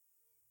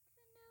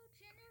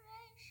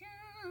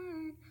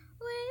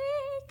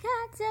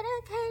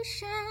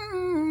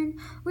dedication.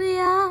 We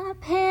are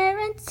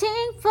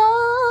parenting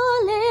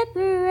for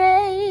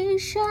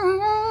liberation.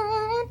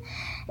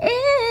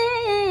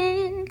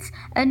 It's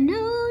a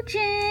new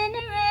generation.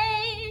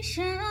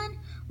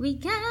 We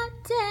got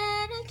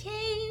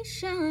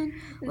dedication.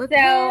 So,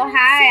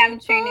 hi, I'm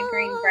Trina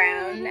Green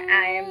Brown.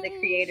 I am the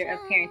creator of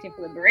Parenting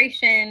for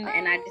Liberation,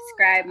 and I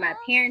describe my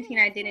parenting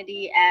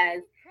identity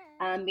as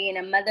being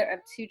a mother of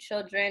two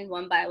children,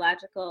 one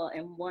biological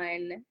and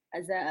one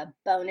as a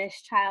bonus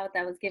child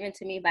that was given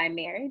to me by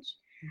marriage.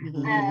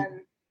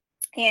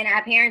 And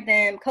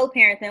I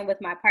co-parent them with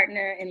my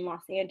partner in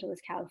Los Angeles,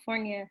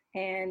 California.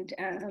 And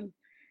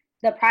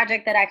the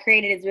project that I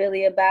created is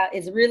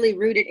really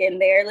rooted in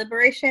their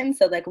liberation.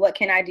 So like, what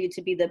can I do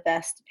to be the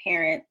best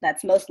parent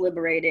that's most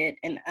liberated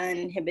and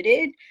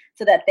uninhibited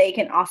so that they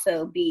can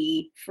also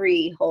be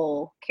free,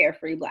 whole,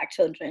 carefree Black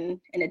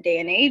children in a day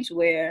and age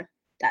where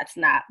that's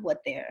not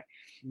what their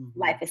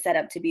life is set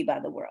up to be by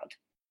the world.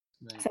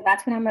 Right. So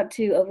that's what I'm up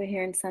to over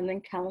here in Southern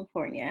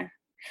California.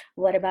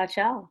 What about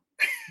y'all?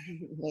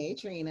 Hey,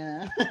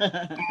 Trina.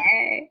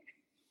 Hey.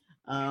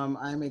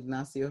 I'm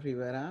Ignacio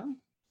Rivera.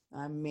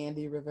 I'm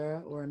Mandy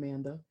Rivera, or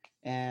Amanda.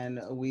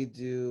 And we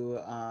do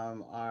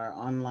our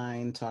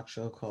online talk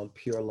show called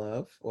Pure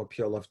Love, or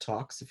Pure Love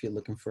Talks, if you're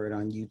looking for it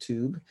on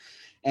YouTube.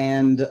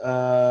 And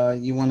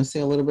you want to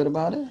say a little bit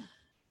about it?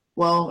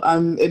 Well,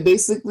 it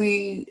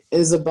basically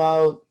is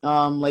about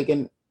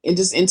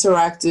just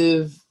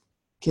interactive,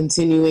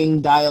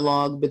 continuing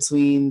dialogue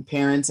between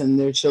parents and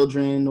their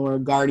children or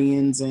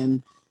guardians,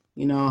 and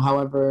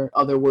however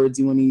other words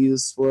you want to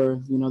use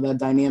for that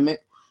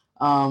dynamic,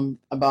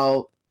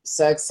 about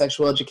sex,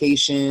 sexual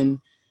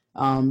education,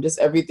 just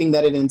everything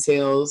that it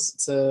entails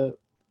to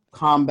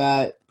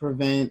combat,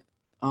 prevent,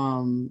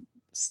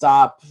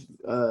 stop,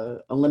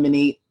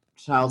 eliminate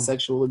child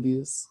sexual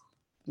abuse.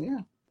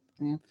 Yeah.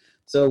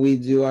 So we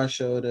do our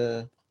show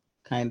to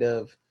kind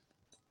of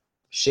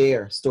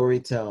share,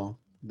 storytell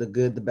the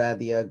good, the bad,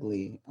 the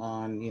ugly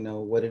on,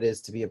 what it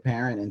is to be a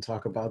parent and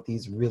talk about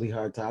these really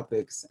hard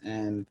topics,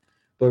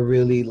 but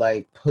really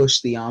like push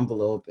the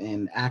envelope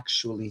and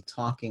actually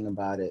talking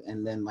about it,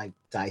 and then like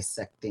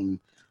dissecting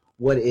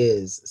what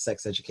is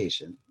sex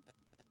education.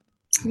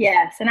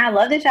 Yes, and I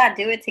love that y'all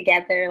do it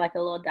together, like a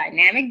little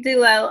dynamic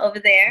duo over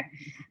there.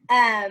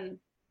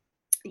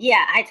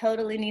 Yeah, I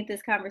totally need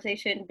this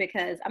conversation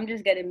because I'm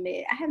just gonna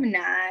admit I have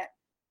not,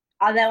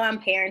 although I'm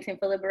parenting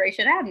for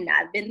liberation, I have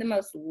not been the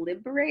most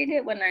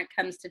liberated when it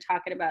comes to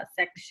talking about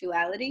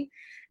sexuality.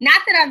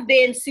 Not that I've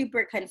been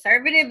super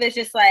conservative. It's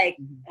just like,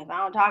 if I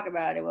don't talk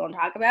about it, we don't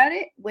talk about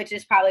it, which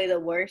is probably the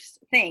worst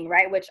thing,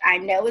 right? Which I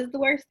know is the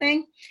worst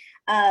thing.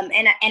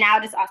 And I'll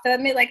just also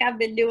admit, like, I've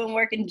been doing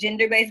work in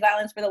gender-based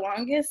violence for the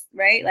longest,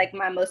 right? Like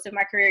most of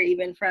my career,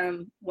 even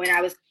from when I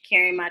was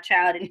carrying my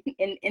child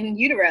in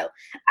utero,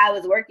 I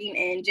was working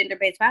in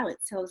gender-based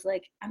violence. So I was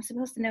like, I'm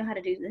supposed to know how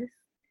to do this.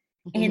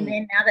 And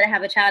then now that I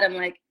have a child, I'm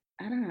like,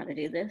 I don't know how to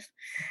do this.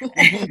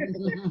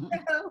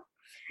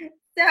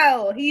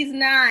 So he's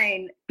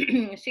 9,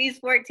 she's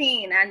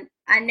 14.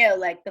 I know,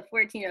 like the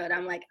 14-year-old,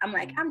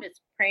 I'm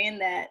just praying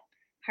that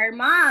her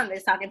mom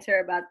is talking to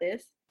her about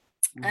this.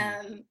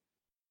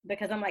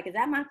 Because I'm like, is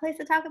that my place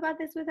to talk about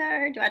this with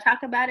her? Do I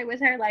talk about it with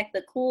her like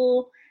the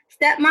cool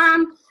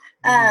stepmom?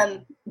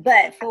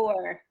 But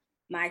for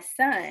my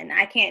son,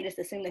 I can't just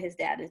assume that his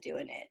dad is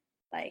doing it.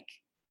 Like,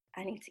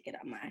 I need to get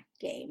on my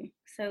game.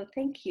 So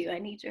thank you. I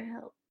need your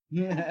help.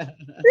 Yeah,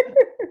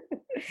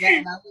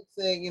 and I would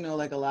say,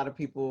 like a lot of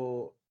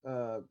people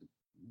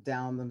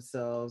down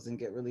themselves and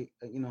get really,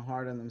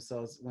 hard on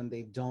themselves when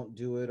they don't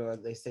do it, or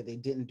they say they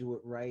didn't do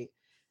it right.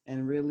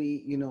 And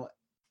really,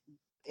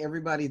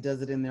 everybody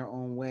does it in their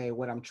own way.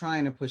 What I'm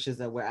trying to push is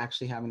that we're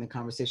actually having the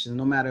conversation.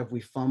 No matter if we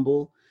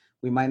fumble,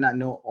 we might not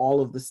know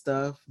all of the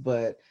stuff,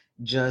 but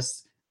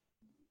just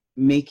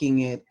making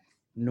it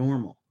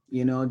normal.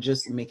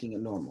 Just making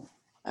it normal.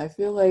 I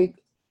feel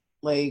like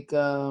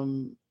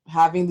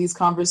having these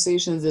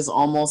conversations is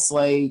almost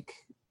like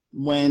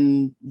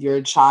when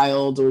your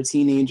child or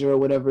teenager or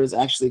whatever is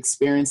actually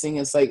experiencing.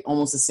 It's like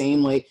almost the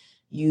same. Like,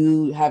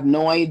 you have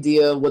no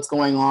idea what's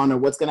going on or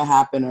what's going to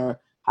happen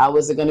or how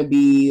is it going to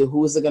be,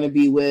 who is it going to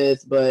be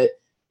with, but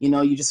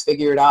you just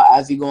figure it out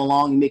as you go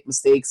along. You make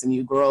mistakes and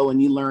you grow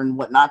and you learn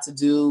what not to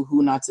do,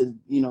 who not to,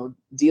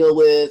 deal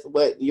with,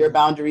 what your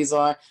boundaries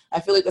are. I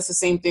feel like that's the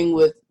same thing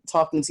with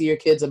talking to your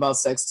kids about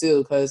sex too,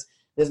 because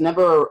there's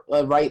never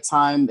a right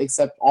time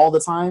except all the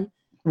time.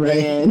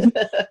 Right. And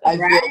I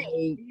feel like,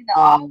 the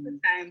all the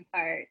time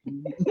part.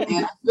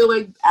 And I feel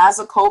like as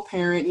a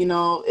co-parent,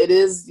 it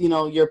is,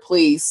 your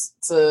place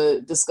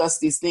to discuss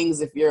these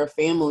things. If you're a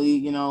family,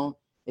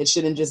 it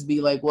shouldn't just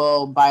be like,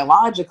 well,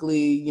 biologically,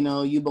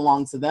 you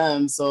belong to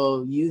them,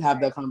 so you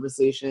have that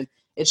conversation.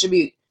 It should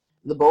be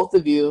the both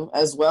of you,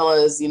 as well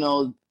as,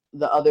 the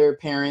other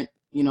parent,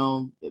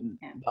 the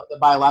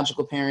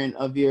biological parent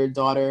of your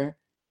daughter,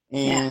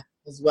 and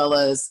as well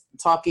as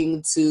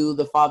talking to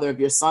the father of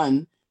your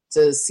son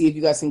to see if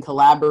you guys can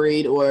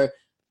collaborate, or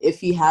if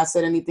he has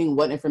said anything,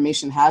 what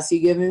information has he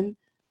given,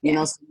 so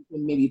you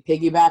can maybe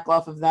piggyback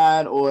off of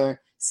that,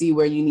 or see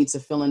where you need to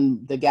fill in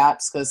the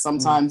gaps, because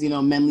sometimes, you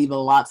know, men leave a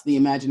lot to the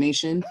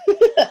imagination.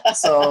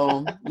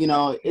 So, you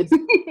know, I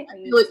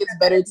feel like it's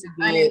better to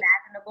get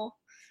unimaginable.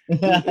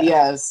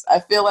 yes, I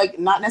feel like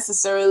not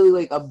necessarily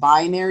like a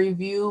binary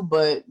view,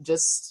 but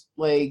just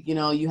like, you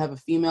know, you have a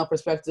female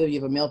perspective,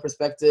 you have a male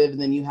perspective, and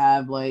then you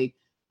have like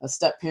a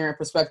step parent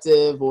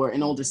perspective or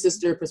an older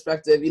sister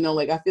perspective. You know,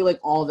 like I feel like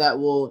all that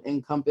will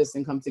encompass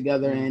and come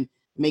together and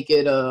make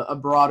it a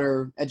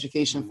broader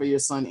education for your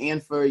son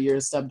and for your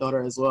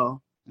stepdaughter as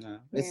well. Yeah.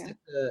 It's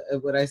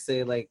like what I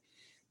say, like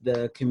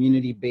the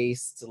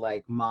community-based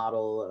like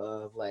model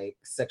of like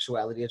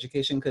sexuality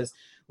education, because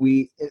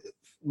we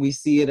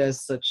see it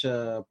as such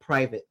a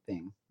private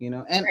thing, you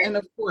know, and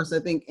of course I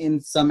think in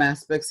some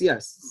aspects,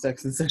 yes,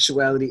 sex and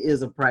sexuality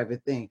is a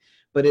private thing,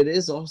 but it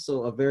is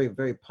also a very,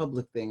 very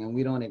public thing, and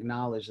we don't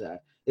acknowledge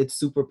that it's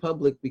super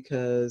public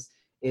because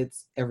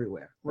it's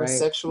everywhere. We're right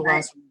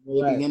sexualized from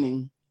the very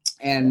beginning.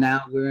 And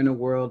now we're in a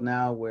world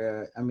now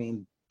where, I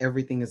mean,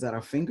 everything is at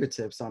our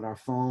fingertips, on our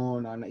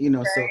phone, on, you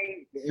know, so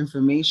the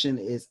information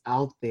is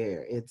out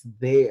there, it's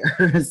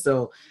there.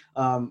 So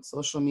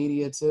social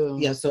media too.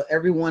 Yeah, so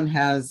everyone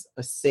has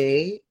a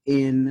say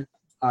in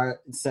our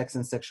sex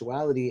and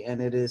sexuality,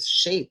 and it is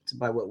shaped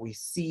by what we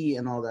see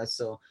and all that.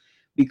 So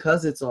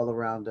because it's all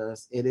around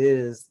us, it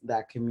is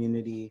that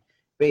community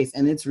base,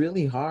 and it's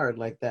really hard,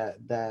 like that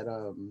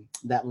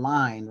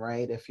line,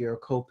 right? If you're a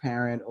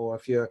co-parent or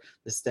if you're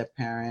the step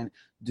parent,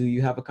 do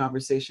you have a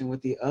conversation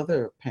with the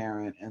other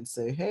parent and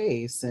say,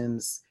 hey,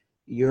 since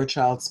your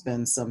child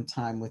spends some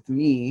time with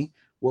me,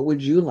 what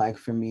would you like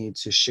for me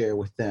to share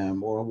with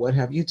them, or what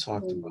have you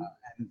talked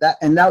about?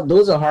 And now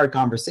those are hard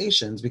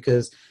conversations,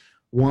 because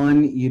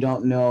one, you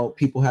don't know,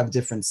 people have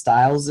different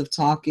styles of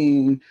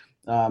talking.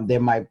 There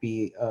might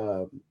be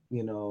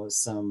you know,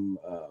 some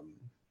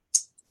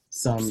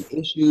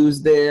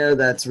issues there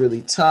that's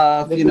really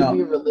tough. There you could know,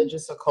 be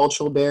religious or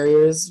cultural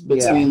barriers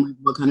between like,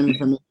 what kind of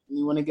information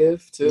you want to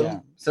give too. Yeah.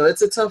 So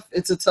it's a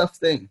tough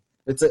thing.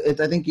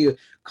 I think you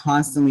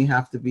constantly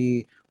have to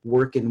be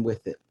working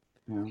with it.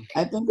 You know?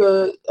 I think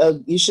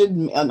you should,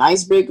 an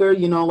icebreaker,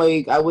 you know,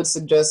 like I would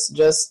suggest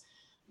just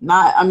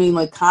not, I mean,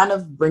 like kind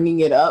of bringing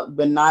it up,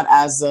 but not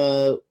as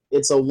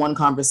it's a one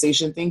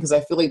conversation thing, because I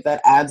feel like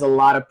that adds a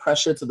lot of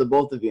pressure to the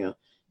both of you.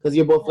 Because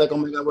you're both like, oh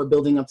my God, we're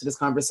building up to this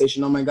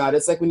conversation. Oh my God.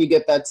 It's like when you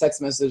get that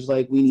text message,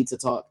 like, we need to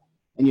talk.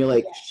 And you're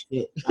like,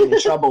 shit, I'm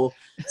in trouble.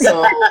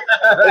 So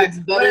it's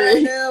better.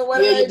 You're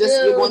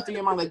going through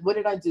your mind, like, what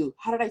did I do?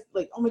 How did I,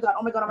 like, oh my God,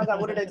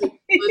 what did I do? So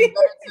it's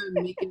better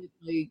to make it,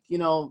 like, you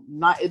know,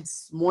 not,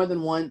 it's more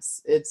than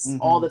once. It's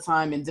all the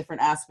time in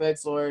different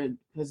aspects, or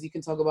because you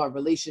can talk about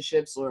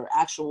relationships or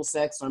actual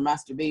sex or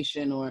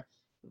masturbation or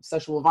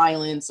sexual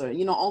violence, or,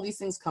 you know, all these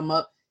things come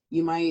up.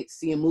 You might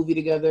see a movie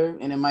together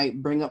and it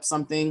might bring up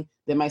something.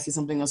 They might see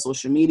something on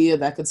social media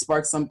that could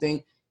spark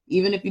something.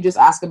 Even if you just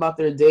ask about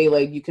their day,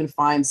 like you can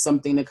find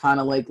something to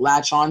kind of like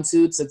latch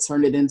onto to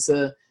turn it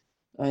into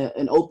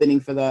an opening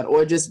for that,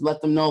 or just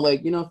let them know,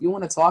 like, you know, if you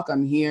want to talk,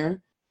 I'm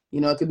here. You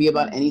know, it could be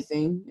about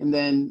anything. And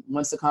then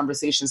once the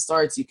conversation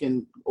starts, you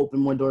can open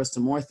more doors to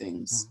more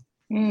things.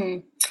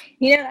 You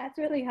know, that's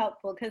really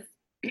helpful, because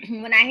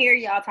when I hear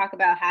y'all talk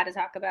about how to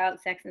talk about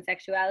sex and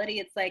sexuality,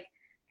 it's like,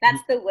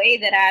 that's the way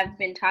that I've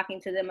been talking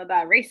to them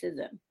about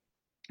racism,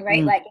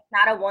 right? Like, it's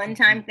not a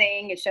one-time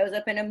thing. It shows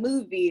up in a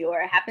movie,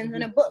 or it happens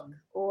in a book,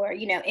 or,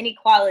 you know,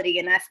 inequality.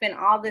 And I spent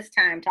all this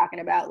time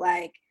talking about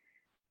like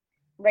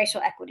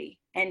racial equity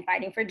and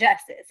fighting for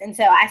justice. And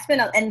so I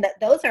spent,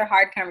 those are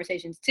hard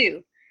conversations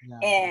too. Yeah.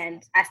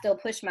 And I still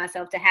push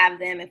myself to have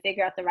them and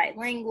figure out the right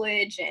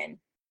language. And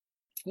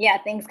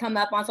things come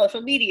up on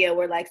social media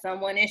where like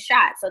someone is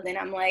shot. So then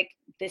I'm like,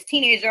 this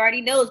teenager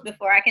already knows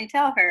before I can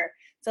tell her.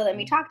 So let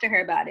me talk to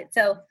her about it.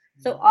 So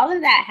all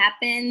of that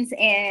happens,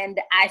 and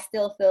I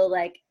still feel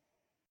like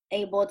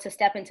able to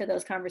step into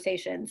those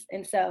conversations.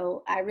 And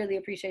so I really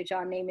appreciate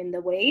y'all naming the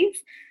ways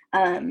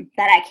that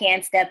I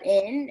can step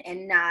in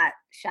and not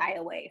shy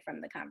away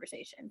from the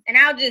conversation. And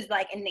I'll just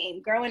like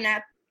name, growing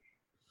up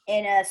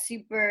in a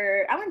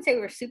super, I wouldn't say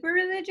we were super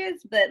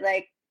religious, but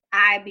like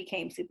I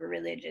became super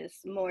religious,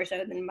 more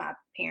so than my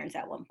parents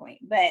at one point.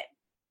 But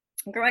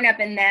growing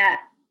up in that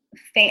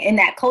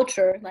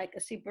culture, like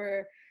a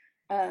super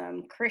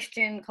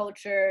Christian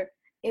culture,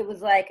 it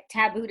was like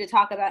taboo to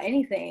talk about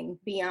anything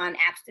beyond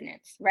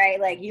abstinence,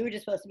 right? Like you were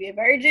just supposed to be a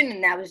virgin,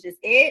 and that was just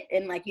it.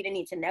 And like you didn't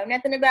need to know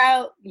nothing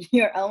about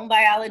your own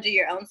biology,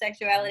 your own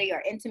sexuality,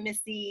 or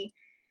intimacy.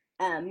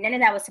 None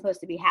of that was supposed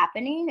to be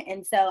happening.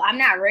 And so I'm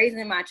not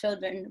raising my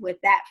children with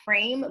that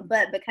frame,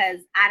 but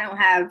because I don't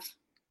have,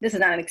 this is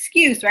not an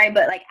excuse, right?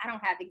 But like I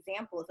don't have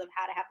examples of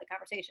how to have the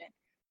conversation.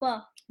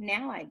 Well,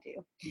 now I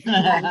do,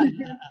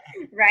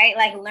 right?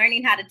 Like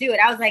learning how to do it.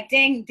 I was like,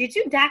 dang, did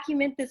you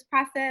document this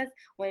process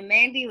when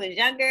Mandy was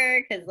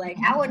younger? Because like,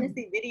 I want to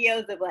see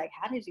videos of like,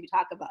 how did you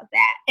talk about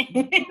that?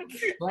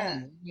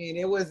 I mean,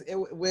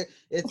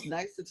 it's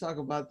nice to talk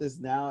about this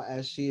now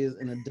as she is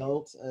an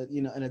adult,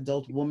 an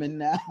adult woman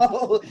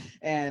now,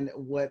 and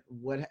what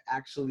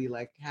actually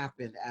like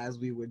happened as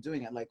we were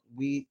doing it. Like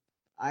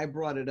I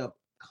brought it up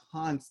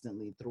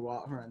constantly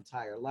throughout her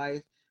entire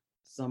life.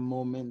 Some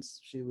moments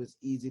she was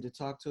easy to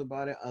talk to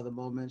about it. Other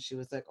moments she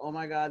was like, "Oh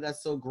my God,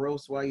 that's so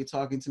gross. Why are you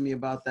talking to me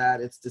about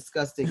that? It's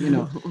disgusting," you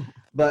know.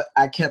 But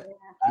I kept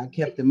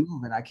it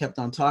moving. I kept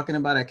on talking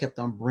about it. I kept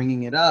on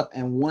bringing it up.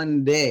 And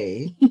one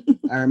day,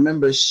 I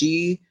remember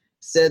she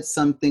said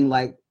something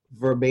like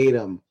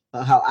verbatim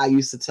how I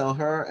used to tell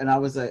her, and I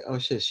was like, "Oh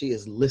shit, she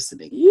is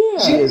listening." Yeah.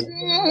 She is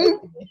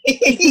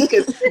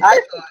because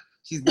I thought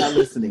she's not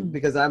listening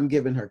because I'm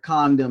giving her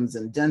condoms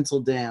and dental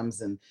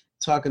dams and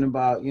talking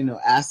about, you know,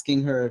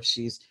 asking her if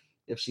she's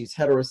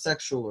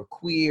heterosexual or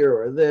queer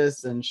or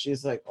this, and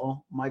she's like,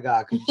 "Oh my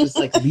God, could you just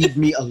like leave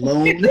me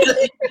alone?"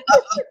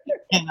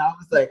 And I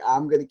was like,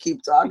 "I'm gonna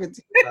keep talking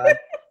to you, God."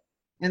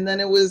 And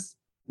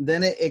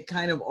then it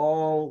kind of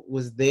all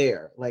was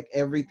there, like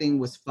everything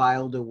was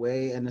filed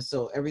away, and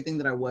so everything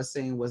that I was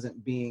saying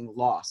wasn't being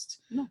lost.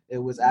 No. It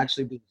was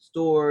actually being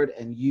stored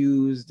and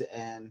used,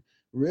 and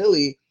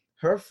really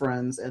her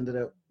friends ended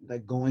up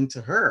like going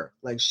to her,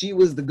 like she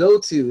was the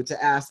go-to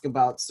to ask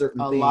about certain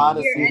A things. lot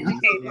of Peer things.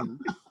 educator.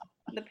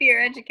 The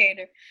peer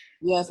educator.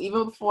 Yes,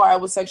 even before I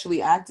was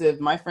sexually active,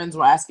 my friends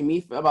were asking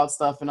me about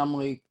stuff, and I'm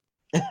like,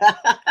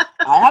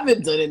 I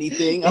haven't done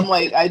anything. I'm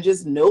like, I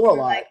just know a lot.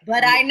 Like,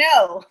 but I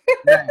know.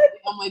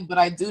 I'm like, but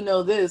I do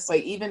know this.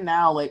 Like, even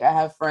now, like, I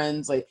have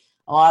friends, like,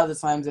 a lot of the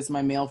times it's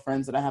my male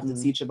friends that I have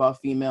to teach about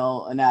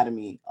female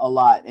anatomy a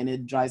lot, and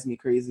it drives me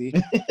crazy.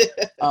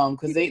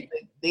 Because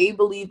they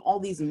believe all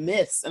these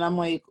myths, and I'm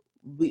like,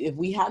 if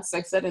we had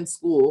sex ed in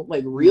school,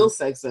 like real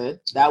sex ed,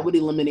 that would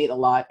eliminate a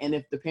lot. And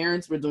if the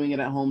parents were doing it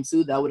at home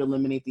too, that would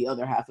eliminate the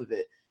other half of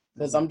it.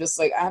 Because I'm just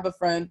like, I have a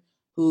friend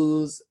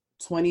who's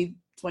 20,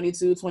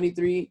 22,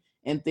 23,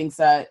 and thinks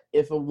that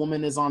if a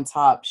woman is on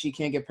top, she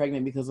can't get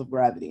pregnant because of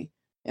gravity.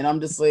 And I'm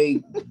just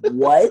like,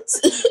 what?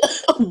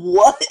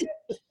 What?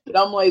 And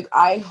I'm like,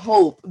 I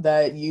hope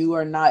that you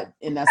are not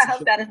in that situation. I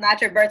hope that is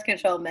not your birth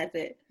control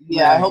method.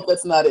 Yeah, right. I hope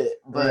that's not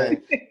it. But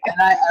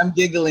and I'm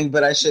giggling,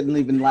 but I shouldn't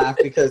even laugh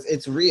because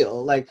it's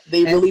real. Like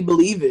they really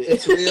believe it.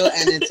 It's real,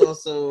 and it's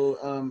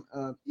also,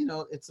 you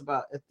know, it's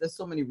about. There's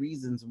so many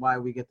reasons why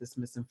we get this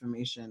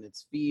misinformation.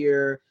 It's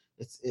fear.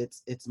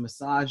 It's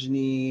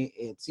misogyny.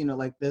 It's, you know,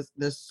 like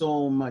there's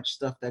so much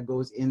stuff that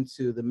goes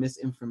into the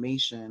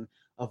misinformation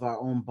of our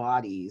own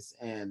bodies,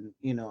 and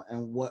you know,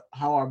 and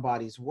how our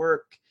bodies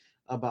work,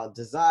 about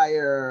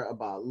desire,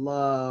 about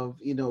love.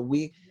 You know,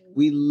 we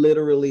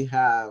literally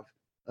have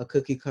a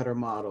cookie cutter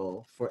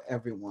model for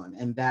everyone,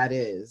 and that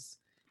is,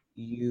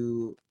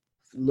 you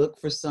look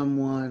for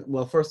someone.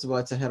 Well, first of all,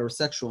 it's a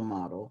heterosexual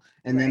model,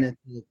 and then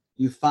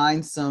you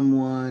find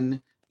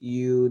someone,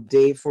 you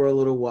date for a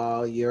little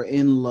while, you're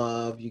in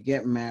love, you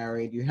get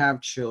married, you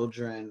have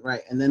children,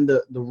 right? And then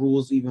the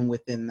rules even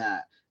within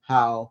that,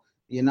 how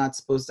you're not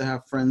supposed to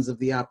have friends of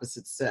the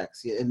opposite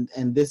sex,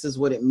 and this is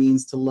what it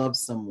means to love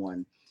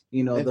someone.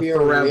 You know, if the you're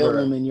forever. a real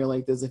woman, you're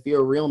like this. If you're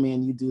a real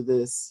man, you do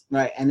this.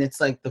 Right. And it's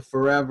like the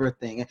forever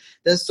thing.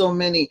 There's so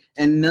many,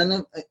 and none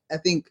of, I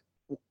think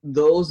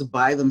those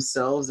by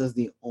themselves as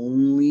the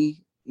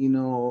only, you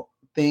know,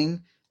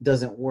 thing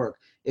doesn't work.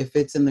 If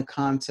it's in the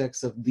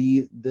context of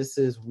this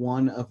is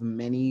one of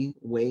many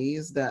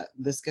ways that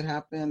this could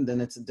happen,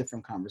 then it's a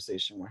different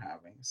conversation we're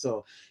having.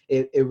 So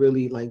it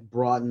really like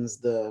broadens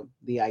the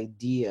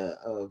idea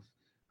of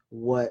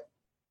what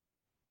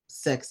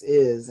sex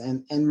is,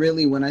 and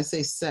really when I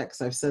say sex,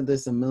 I've said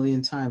this a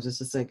million times, it's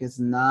just like, it's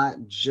not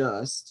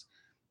just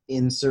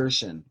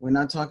insertion. We're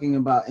not talking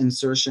about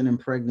insertion and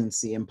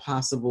pregnancy and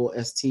possible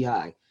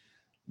STI.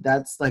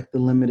 That's like the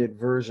limited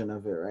version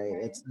of it, right?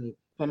 It's like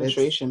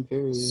penetration,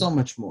 period. So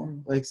much more,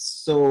 like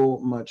so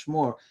much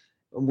more.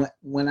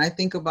 When I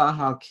think about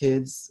how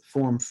kids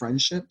form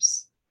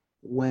friendships,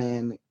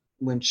 when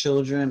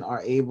children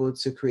are able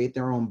to create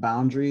their own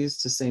boundaries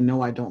to say,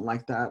 no, I don't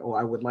like that, or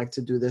I would like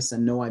to do this,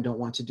 and no, I don't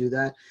want to do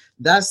that.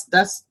 That's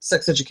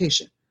sex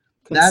education.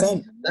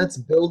 Consent. That's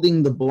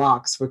building the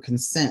blocks for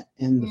consent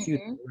in the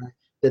future, right?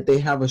 That they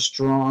have a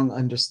strong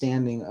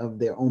understanding of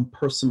their own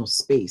personal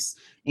space,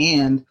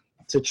 and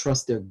to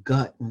trust their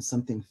gut when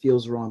something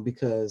feels wrong,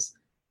 because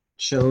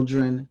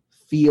children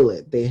feel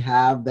it. They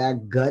have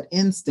that gut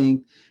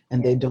instinct,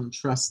 and they don't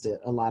trust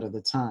it a lot of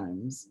the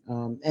times,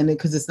 and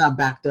because it's not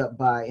backed up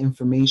by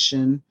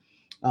information,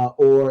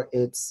 or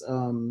it's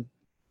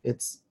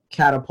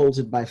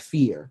catapulted by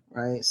fear,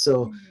 right?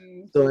 So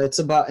it's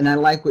about, and I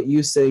like what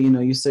you say. You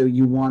know, you say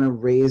you want to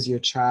raise your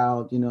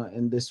child, you know,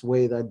 in this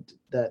way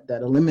that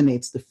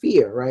eliminates the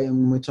fear, right? And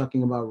when we're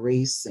talking about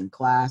race and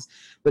class,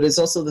 but it's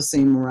also the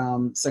same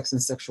around sex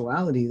and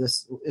sexuality.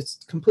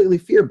 It's completely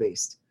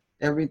fear-based.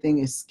 Everything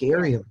is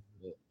scary about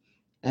it.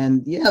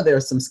 And yeah, there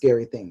are some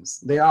scary things.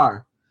 There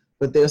are.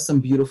 But there's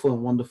some beautiful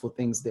and wonderful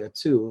things there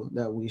too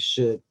that we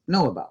should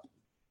know about.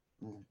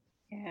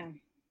 Yeah.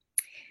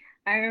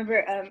 I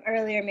remember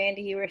earlier,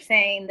 Mandy, you were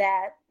saying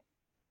that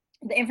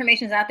the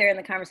information's out there and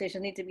the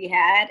conversations need to be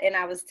had. And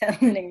I was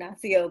telling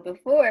Ignacio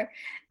before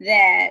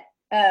that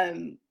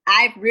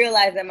I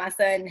realized that my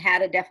son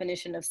had a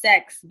definition of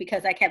sex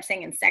because I kept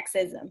saying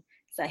sexism.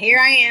 So here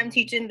I am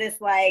teaching this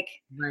like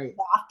Right.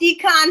 lofty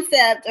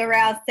concept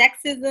around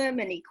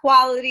sexism and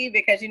equality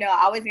because, I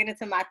always get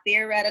into my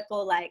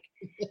theoretical, like,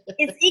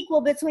 it's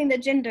equal between the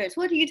genders.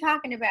 What are you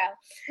talking about?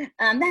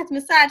 That's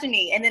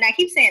misogyny. And then I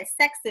keep saying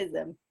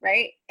sexism,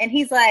 right? And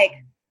he's like,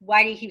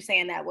 why do you keep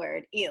saying that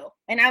word? Ew.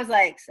 And I was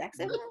like,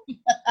 sexism?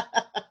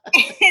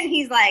 And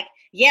he's like,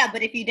 yeah,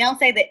 but if you don't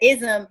say the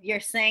ism, you're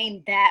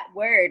saying that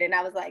word. And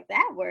I was like,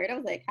 that word? I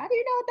was like, how do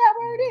you know what that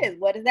word is?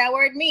 What does that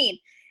word mean?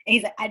 And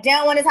he's like, I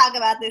don't want to talk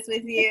about this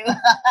with you.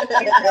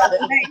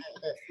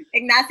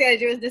 Ignacio,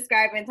 as you was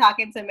describing,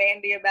 talking to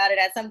Mandy about it,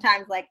 I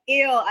sometimes like,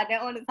 ew, I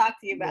don't want to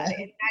talk to you about it.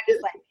 And I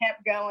just like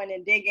kept going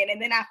and digging.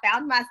 And then I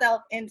found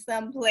myself in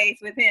some place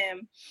with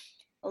him,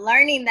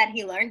 learning that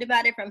he learned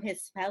about it from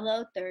his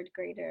fellow third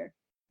grader.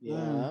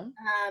 Yeah.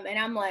 And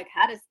I'm like,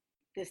 how does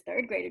this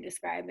third grader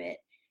describe it?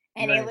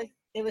 And Right.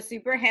 it was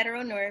super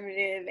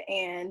heteronormative,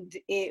 and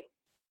it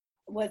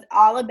was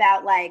all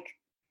about like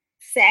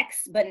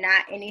sex, but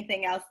not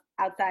anything else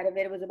outside of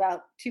it. It was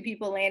about two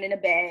people laying in a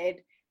bed,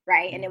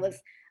 right? And it was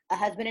a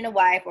husband and a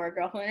wife, or a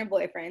girlfriend and a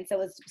boyfriend. So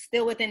it was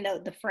still within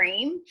the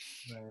frame.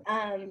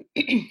 Right.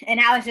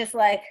 And I was just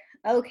like,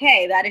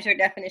 okay, that is your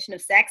definition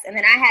of sex. And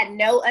then I had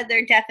no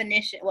other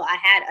definition. Well, I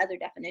had other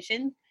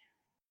definitions,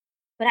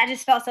 but I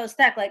just felt so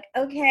stuck. Like,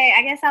 okay,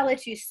 I guess I'll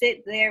let you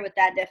sit there with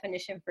that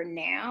definition for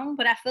now.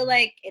 But I feel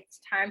like it's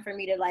time for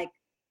me to like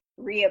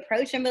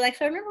reapproach him, but like,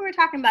 so remember we were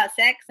talking about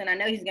sex? And I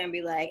know he's gonna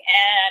be like,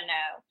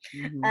 no.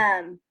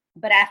 Mhm.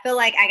 But I feel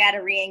like I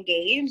gotta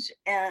re-engage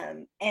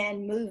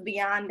and move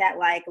beyond that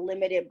like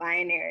limited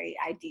binary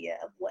idea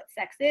of what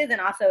sex is, and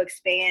also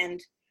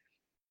expand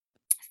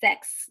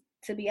sex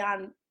to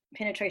beyond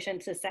penetration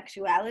to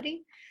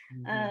sexuality.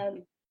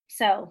 Mhm.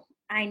 So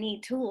I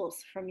need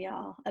tools from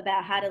y'all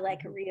about how to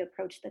like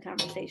reapproach the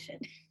conversation.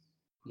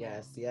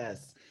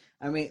 Yes.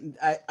 I mean,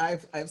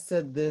 I've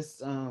said this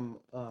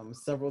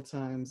several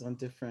times on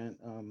different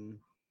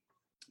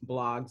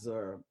blogs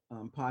or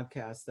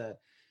podcasts, that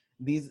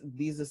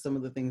these are some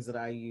of the things that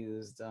I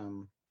used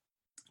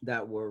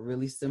that were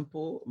really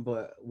simple,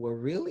 but were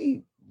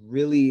really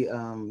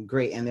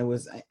great. And there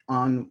was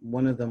on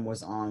one of them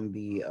was on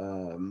the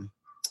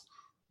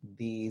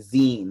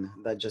zine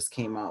that just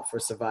came out for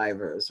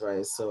survivors,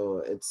 right? So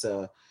it's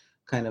a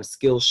kind of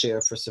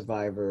Skillshare for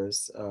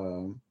survivors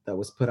that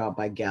was put out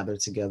by Gather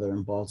Together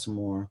in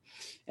Baltimore.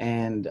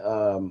 And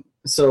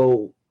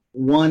so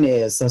one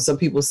is, so some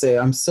people say,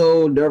 I'm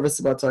so nervous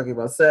about talking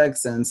about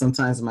sex, and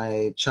sometimes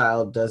my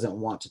child doesn't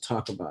want to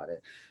talk about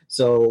it.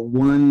 So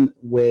one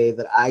way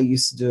that I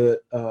used to do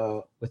it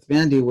with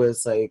Mandy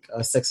was like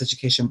a sex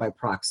education by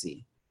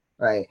proxy,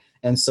 right?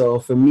 And so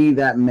for me,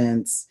 that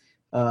meant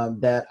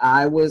that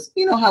I was,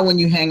 how when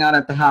you hang out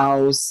at the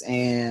house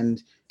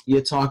and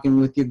you're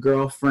talking with your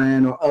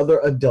girlfriend or other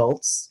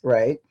adults,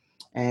 right?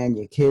 And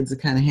your kids are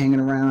kind of hanging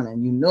around,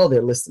 and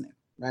they're listening,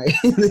 right?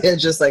 They're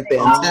just like the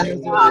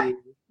antennas are.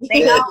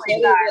 They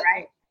always are,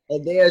 right?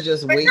 And they are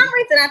just For waiting. some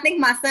reason, I think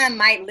my son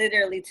might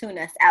literally tune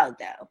us out,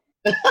 though.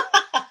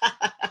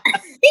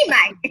 He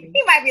might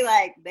be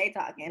like, they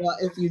talking. Well,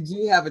 if you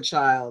do have a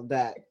child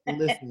that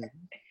listens,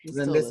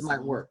 then this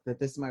might work.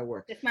 This might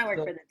work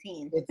for the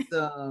team. It's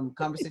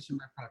conversation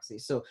by proxy.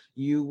 So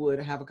you would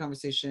have a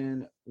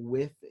conversation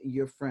with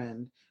your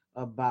friend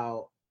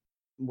about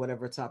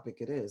whatever topic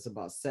it is,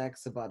 about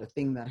sex, about a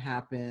thing that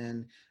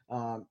happened,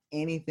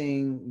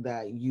 anything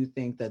that you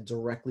think that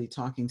directly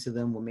talking to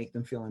them will make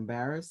them feel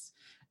embarrassed.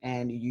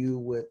 And you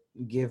would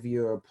give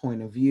your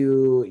point of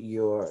view,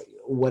 your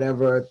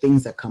whatever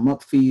things that come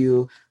up for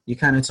you. You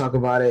kind of talk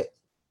about it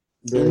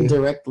very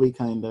indirectly,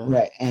 kind of,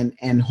 right?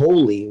 And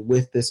wholly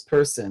with this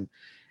person.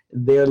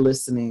 They're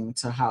listening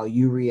to how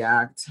you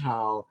react,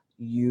 how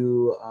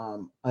you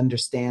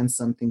understand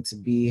something to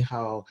be,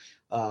 how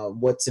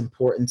what's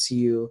important to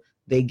you.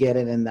 They get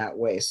it in that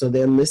way. So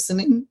they're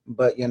listening,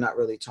 but you're not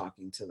really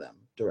talking to them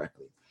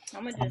directly.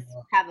 I'm gonna just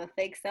have a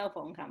fake cell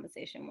phone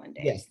conversation one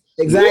day. Yes,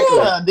 exactly.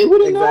 Yeah, they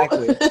wouldn't know. I'm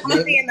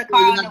gonna be in the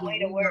car on the way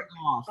to work,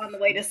 on the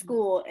way to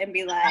school, and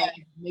be like,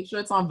 make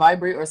sure it's on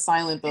vibrate or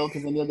silent though,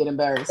 because then you'll get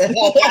embarrassed.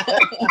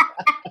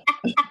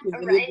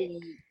 Right.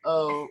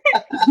 Oh.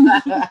 I'm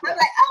like,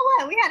 oh,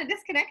 what? We had a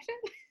disconnection.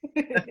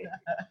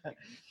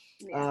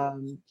 Yeah.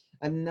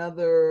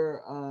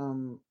 Another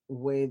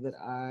way that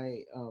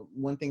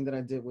one thing that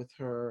I did with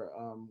her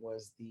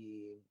was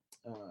the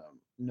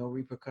No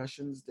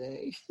Repercussions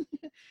Day.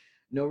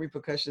 No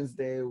Repercussions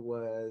Day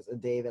was a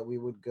day that we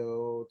would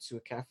go to a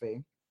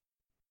cafe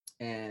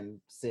and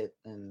sit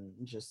and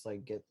just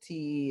like get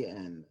tea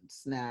and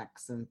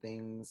snacks and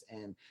things.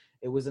 And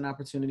it was an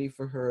opportunity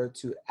for her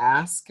to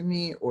ask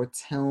me or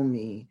tell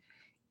me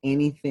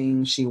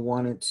anything she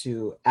wanted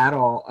to at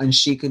all. And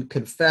she could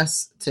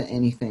confess to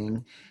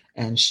anything,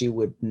 and she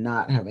would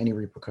not have any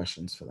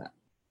repercussions for that.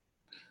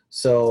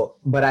 So,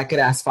 but I could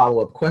ask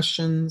follow-up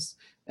questions,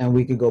 and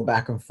we could go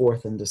back and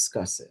forth and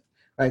discuss it,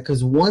 right?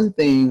 Because one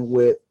thing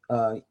with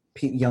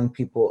young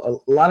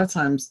people, a lot of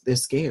times they're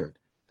scared.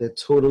 They're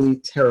totally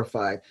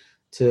terrified.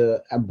 to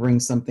bring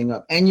something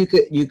up. And you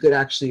could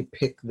actually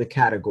pick the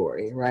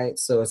category, right?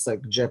 So it's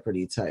like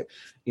Jeopardy type,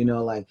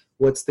 like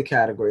what's the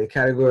category? The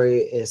category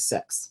is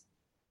sex,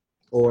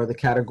 or the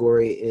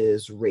category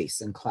is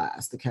race and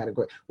class, the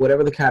category,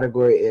 whatever the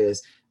category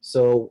is.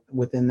 So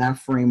within that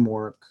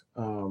framework,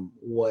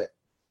 what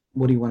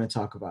do you want to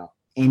talk about?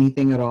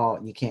 Anything at all,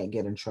 you can't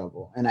get in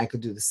trouble. And I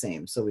could do the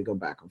same. So we go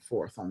back and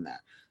forth on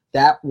that.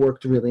 That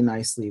worked really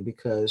nicely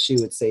because she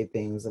would say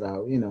things that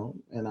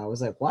and I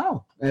was like,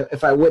 wow,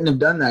 if I wouldn't have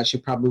done that, she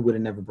probably would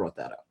have never brought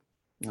that up.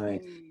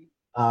 Right.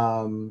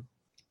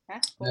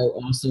 That's I cool.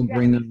 also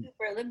bring them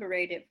super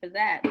liberated for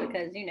that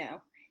because,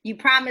 you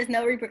promise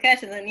no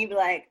repercussions and you be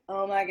like,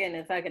 oh my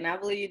goodness, I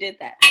cannot believe you did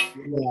that.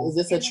 Yeah. Is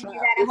this a trap?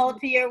 You gotta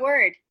hold to your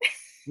word.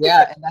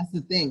 Yeah, and that's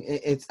the thing.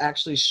 It's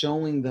actually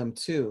showing them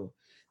too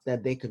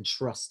that they can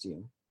trust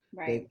you.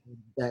 Right.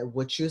 That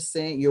what you're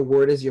saying, your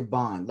word is your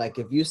bond. Like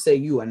if you say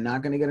you are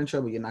not going to get in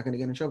trouble, you're not going to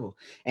get in trouble,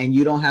 and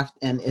you don't have,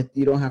 and if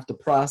you don't have to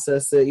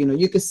process it,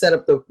 you can set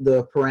up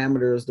the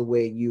parameters the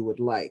way you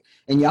would like,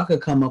 and y'all could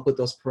come up with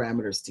those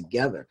parameters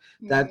together.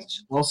 That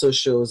also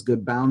shows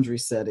good boundary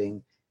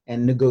setting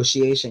and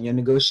negotiation. You're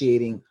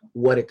negotiating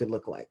what it could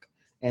look like,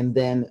 and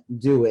then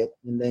do it,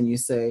 and then you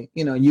say,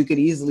 you could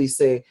easily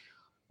say,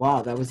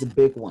 wow, that was a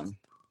big one.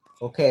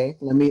 Okay,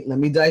 let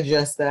me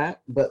digest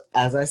that. But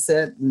as I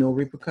said, no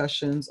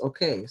repercussions.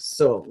 Okay,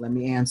 so let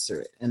me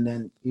answer it. And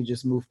then you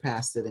just move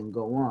past it and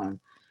go on.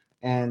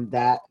 And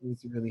that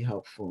is really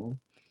helpful.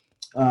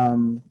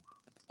 And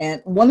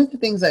one of the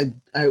things I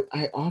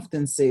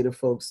often say to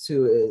folks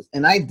too is,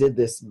 and I did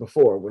this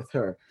before with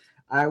her,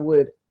 I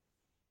would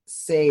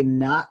say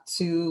not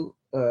to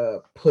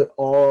put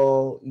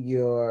all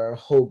your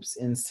hopes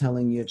in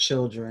telling your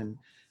children,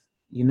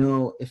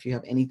 if you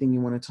have anything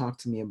you want to talk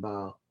to me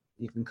about,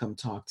 you can come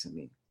talk to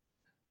me.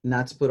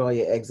 Not to put all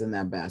your eggs in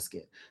that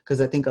basket.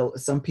 Because I think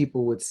some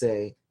people would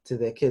say to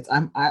their kids,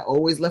 I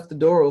always left the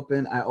door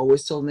open. I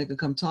always told them they could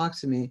come talk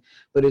to me.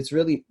 But it's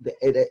really,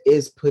 it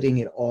is putting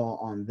it all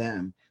on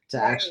them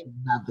to actually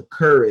have the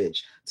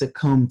courage to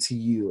come to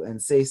you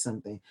and say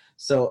something.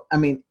 So, I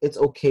mean, it's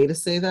okay to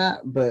say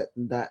that, but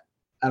that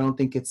I don't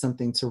think it's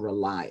something to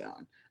rely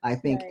on. I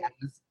think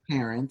as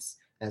parents,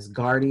 as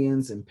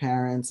guardians and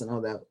parents and all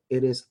that,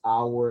 it is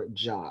our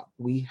job.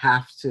 We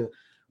have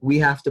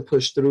to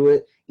push through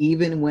it,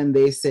 even when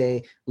they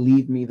say,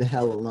 leave me the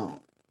hell alone.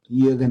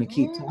 You're going to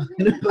keep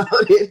talking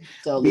about it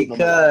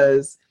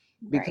because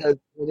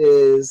it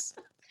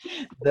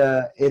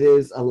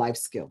is a life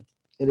skill.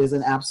 It is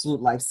an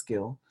absolute life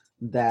skill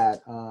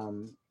that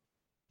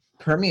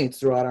permeates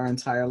throughout our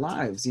entire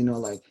lives.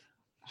 Like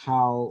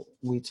how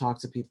we talk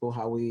to people,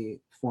 how we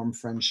form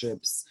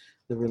friendships,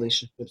 the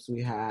relationships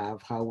we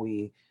have, how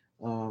we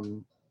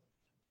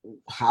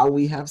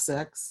have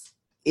sex.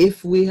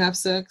 If we have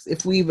sex,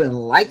 if we even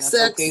like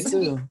sex, okay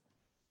too.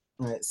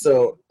 Right.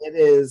 So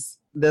there's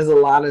a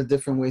lot of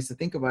different ways to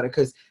think about it,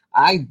 because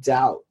I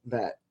doubt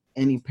that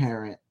any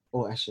parent,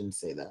 I shouldn't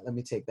say that. Let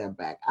me take that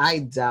back. I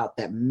doubt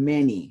that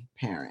many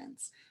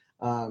parents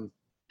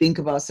think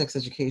about sex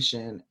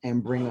education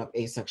and bring up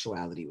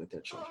asexuality with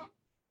their children.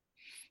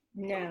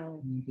 No. I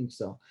don't think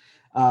so.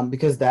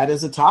 Because that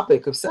is a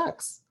topic of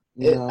sex.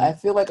 I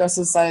feel like our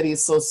society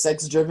is so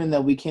sex driven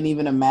that we can't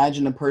even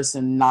imagine a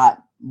person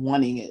not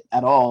wanting it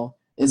at all.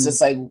 It's just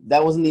like,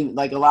 that wasn't even,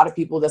 like, a lot of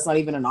people, that's not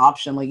even an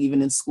option, like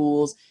even in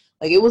schools.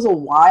 Like, it was a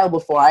while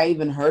before I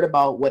even heard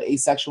about what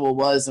asexual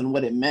was and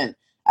what it meant.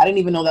 I didn't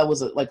even know that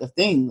was a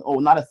thing, or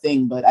not a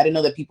thing, but I didn't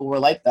know that people were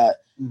like that.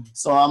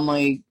 So I'm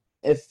like,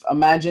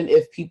 imagine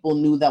if people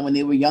knew that when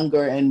they were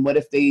younger, and what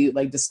if they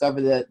like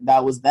discovered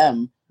that was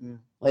them?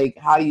 Like,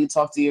 how do you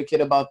talk to your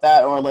kid about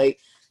that? Or like,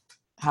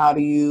 how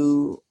do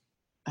you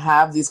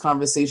have these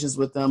conversations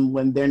with them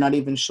when they're not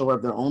even sure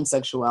of their own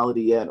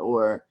sexuality yet,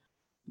 or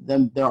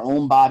their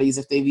own bodies,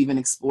 if they've even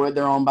explored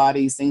their own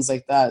bodies, things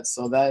like that.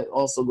 So that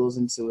also goes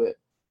into it.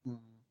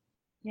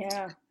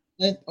 Yeah.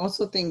 I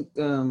also think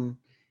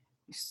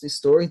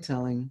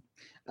storytelling.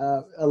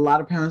 A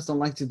lot of parents don't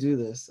like to do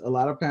this. A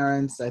lot of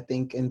parents, I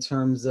think, in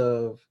terms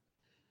of,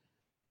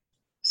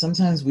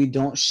 sometimes we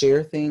don't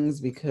share things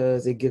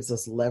because it gives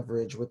us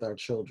leverage with our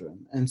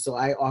children. And so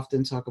I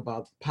often talk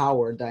about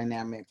power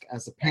dynamic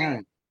as a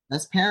parent.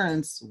 As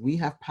parents, we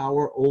have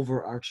power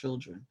over our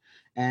children.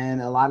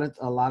 And a lot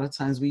of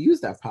times we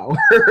use that power,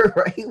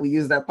 right? We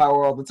use that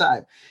power all the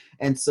time.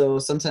 And so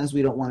sometimes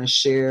we don't want to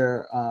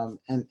share,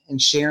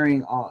 and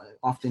sharing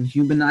often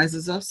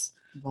humanizes us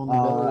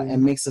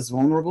and makes us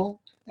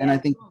vulnerable. And I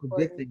think it's a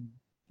big thing.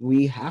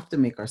 We have to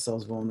make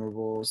ourselves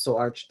vulnerable.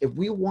 So if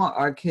we want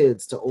our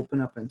kids to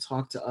open up and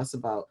talk to us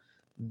about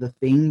the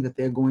thing that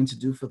they're going to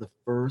do for the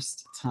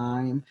first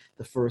time,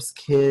 the first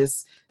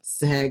kiss,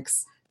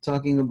 sex,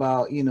 talking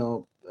about,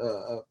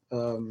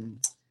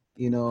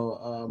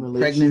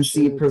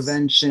 pregnancy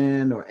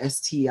prevention or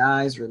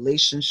STIs,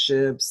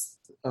 relationships,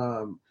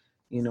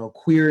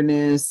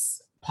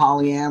 queerness,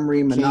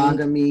 polyamory,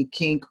 monogamy,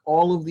 kink,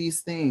 all of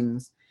these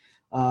things,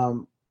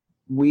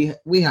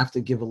 we have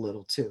to give a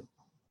little too,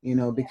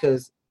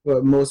 because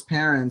for most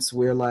parents,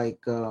 we're like,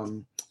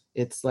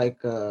 it's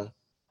like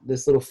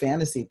this little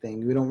fantasy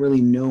thing. We don't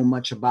really know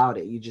much about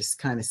it. You just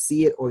kind of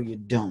see it or you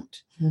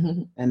don't,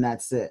 and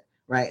that's it.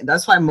 Right.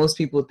 That's why most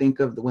people think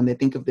of, when they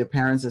think of their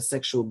parents as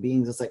sexual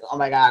beings, it's like, oh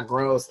my God,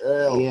 gross.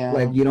 Ew. Yeah.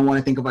 Like, you don't want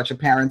to think about your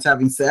parents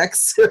having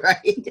sex,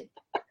 right?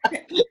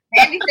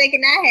 Andy's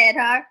shaking that head,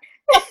 huh?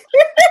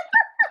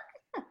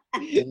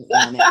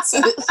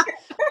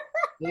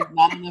 There's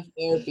not enough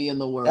therapy in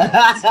the world.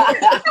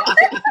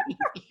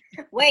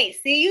 Wait,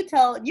 see, you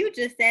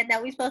just said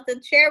that we're supposed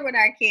to share with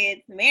our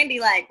kids. Mandy,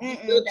 like,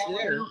 don't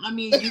worry. I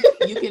mean,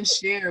 you can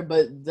share,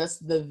 but that's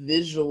the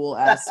visual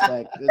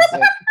aspect. It's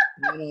like,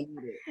 you don't need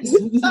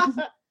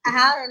it.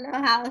 I don't know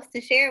how else to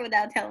share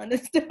without telling the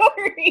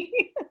story.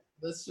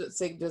 Let's just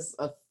take just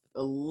a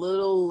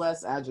little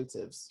less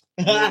adjectives.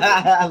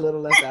 A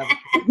little less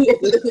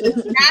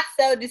adjectives. Not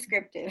so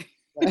descriptive.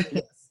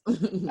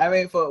 I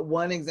mean, for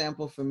one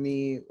example for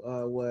me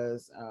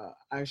was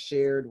I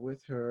shared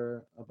with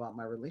her about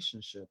my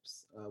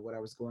relationships, what I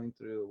was going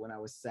through when I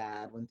was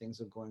sad, when things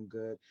were going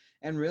good,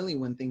 and really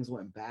when things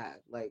went bad.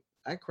 Like,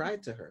 I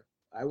cried to her.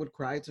 I would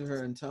cry to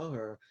her and tell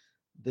her,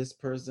 this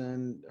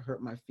person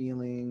hurt my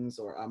feelings,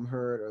 or I'm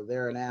hurt, or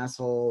they're an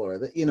asshole, or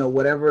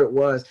whatever it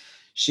was.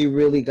 She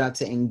really got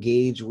to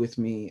engage with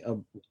me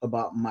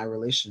about my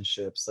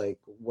relationships, like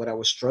what I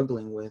was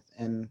struggling with,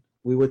 and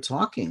we were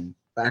talking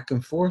back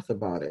and forth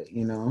about it,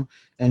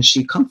 and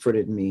she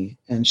comforted me,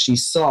 and she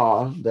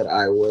saw that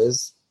I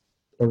was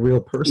a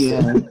real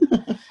person.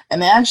 Yeah.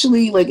 And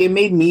actually, like, it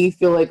made me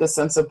feel like a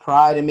sense of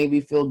pride. It made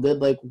me feel good,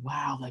 like,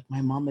 wow, like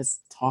my mom is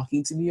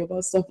talking to me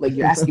about stuff. Like,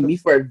 you're asking me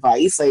for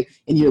advice, like,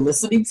 and you're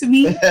listening to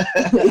me.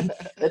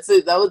 That's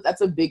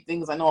a big thing,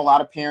 because I know a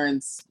lot of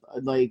parents,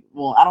 like,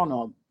 well, I don't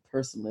know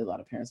personally a lot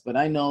of parents, but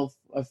I know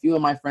a few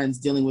of my friends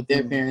dealing with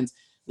their parents,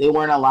 they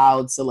weren't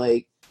allowed to,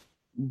 like,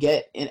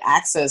 get an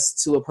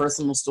access to a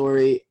personal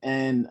story,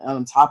 and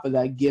on top of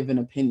that, give an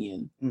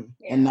opinion,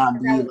 and not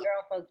be grown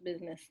folks'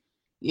 business.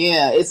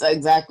 Yeah, it's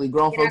exactly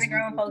grown folks.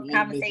 Grown folks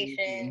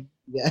conversation.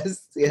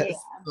 Yes. Yeah.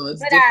 So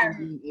it's but I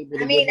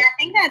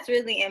think that's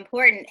really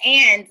important,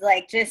 and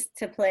like, just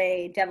to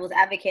play devil's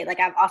advocate,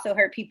 like, I've also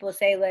heard people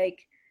say,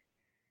 like,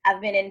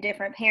 I've been in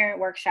different parent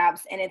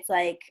workshops, and it's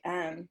like,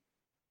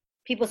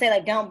 people say,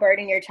 like, don't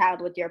burden your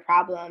child with your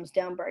problems,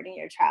 don't burden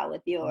your child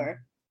with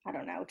your, I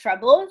don't know,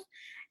 troubles.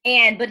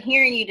 But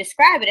hearing you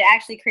describe it, it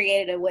actually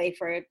created a way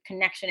for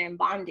connection and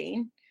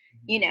bonding,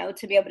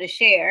 to be able to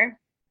share.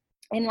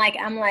 And like,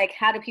 I'm like,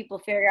 how do people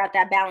figure out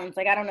that balance?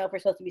 Like, I don't know if we're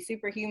supposed to be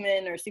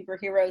superhuman or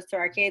superheroes to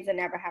our kids and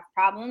never have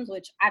problems,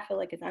 which I feel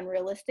like is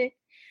unrealistic.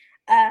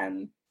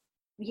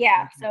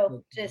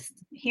 So just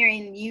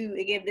hearing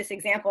you give this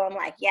example, I'm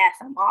like, yes,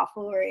 I'm all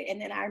for it.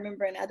 And then I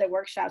remember in other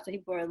workshops that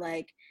people are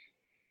like,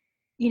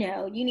 you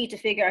need to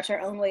figure out your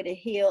own way to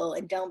heal,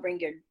 and don't bring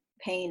your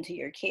pain to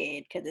your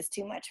kid because it's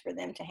too much for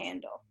them to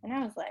handle. And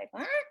I was like,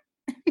 what?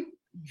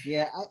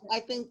 Yeah, I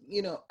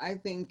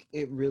think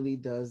it really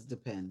does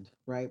depend,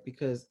 right?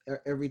 Because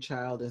every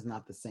child is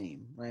not the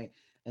same, right?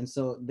 And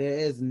so there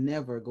is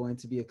never going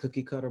to be a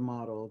cookie cutter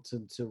model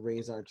to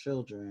raise our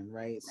children,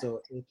 right?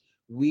 So if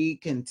we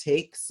can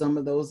take some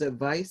of those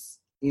advice,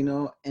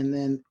 and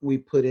then we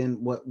put in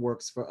what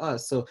works for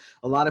us. So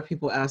a lot of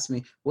people ask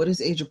me, what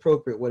is age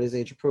appropriate? What is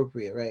age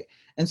appropriate, right?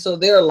 And so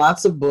there are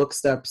lots of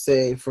books that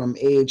say from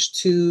age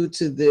 2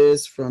 to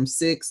this, from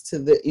 6 to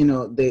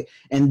the,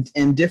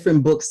 and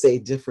different books say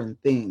different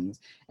things.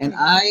 And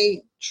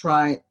I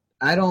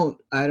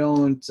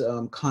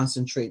don't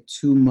concentrate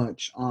too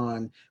much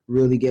on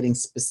really getting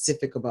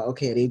specific about,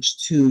 okay, at age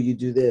 2 you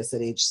do this,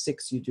 at age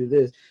 6 you do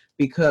this,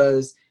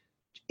 because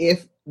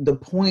if the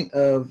point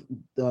of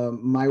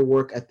my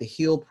work at the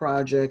Heal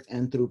Project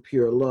and through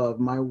Pure Love,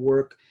 my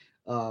work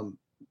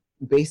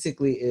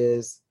basically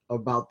is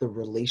about the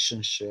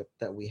relationship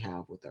that we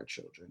have with our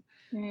children.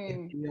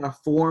 If we are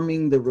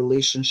forming the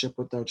relationship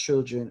with our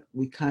children,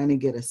 we kind of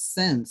get a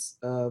sense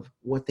of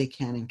what they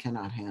can and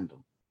cannot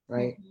handle,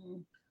 right?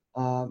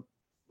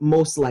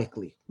 Most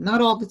likely,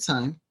 not all the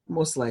time,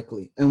 most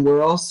likely. And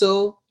we're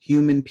also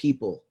human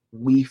people.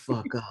 We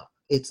fuck up.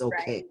 It's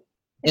okay.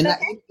 Right.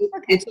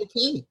 It's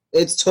okay.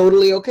 It's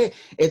totally okay.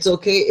 It's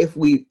okay if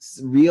we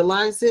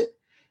realize it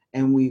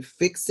and we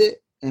fix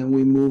it and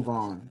we move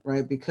on,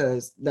 right?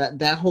 Because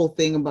that whole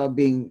thing about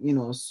being,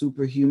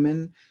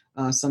 superhuman,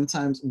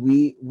 sometimes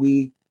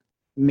we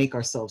make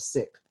ourselves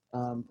sick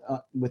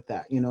with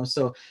that,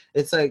 So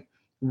it's like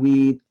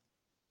we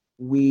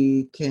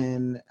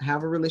can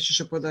have a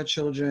relationship with our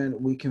children.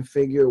 We can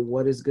figure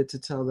what is good to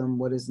tell them,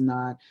 what is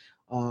not.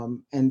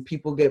 And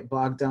people get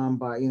bogged down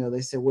by,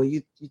 they say, well,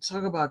 you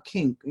talk about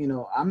kink,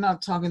 I'm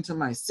not talking to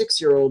my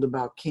 6-year-old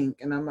about kink.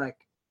 And I'm like,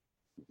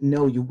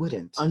 no, you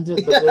wouldn't.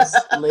 There's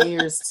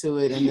layers to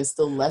it, and there's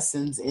still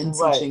lessons in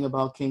teaching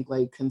about kink,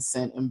 like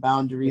consent and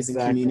boundaries and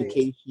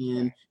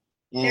communication.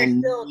 And there's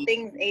still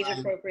things age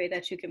appropriate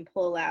that you can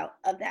pull out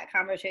of that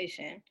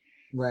conversation.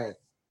 Right.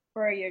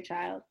 For your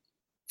child.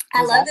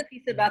 I love the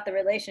piece about the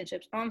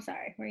relationships. Oh, I'm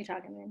sorry. Were you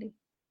talking, Mandy?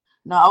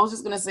 No, I was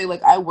just going to say,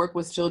 like, I work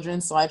with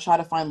children, so I try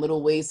to find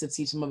little ways to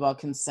teach them about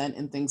consent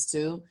and things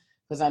too.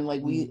 because I'm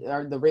like,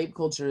 the rape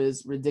culture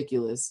is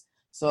ridiculous.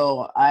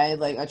 So I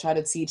try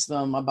to teach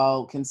them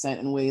about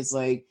consent in ways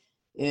like,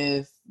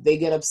 if they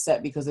get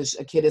upset because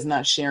a kid is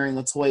not sharing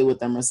a toy with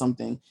them or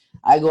something,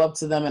 I go up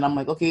to them and I'm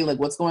like, okay, like,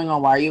 what's going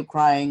on? Why are you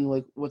crying?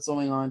 Like, what's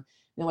going on?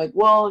 They're like,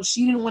 well,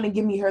 she didn't want to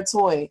give me her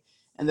toy.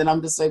 And then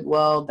I'm just like,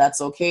 well, that's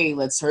okay.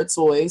 That's her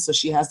toy. So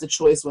she has the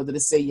choice whether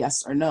to say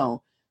yes or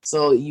no.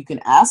 So you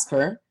can ask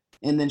her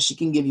and then she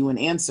can give you an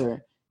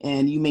answer.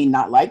 And you may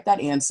not like that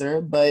answer,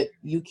 but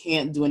you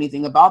can't do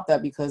anything about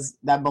that because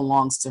that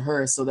belongs to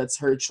her. So that's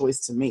her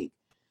choice to make.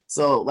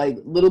 So like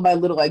little by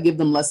little, I give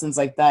them lessons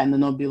like that. And then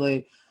they'll be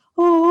like,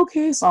 oh,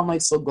 okay. So I'm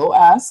like, so go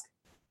ask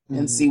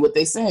and see what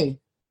they say.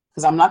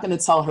 Because I'm not going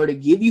to tell her to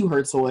give you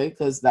her toy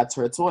because that's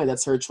her toy.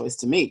 That's her choice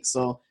to make.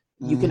 So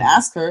you can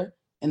ask her.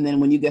 And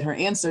then when you get her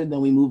answer, then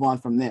we move on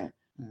from there.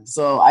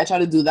 So I try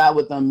to do that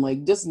with them,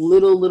 like just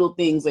little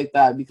things like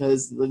that,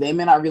 because they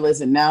may not realize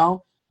it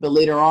now, but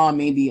later on,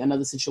 maybe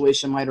another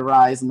situation might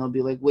arise and they'll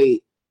be like,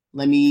 wait,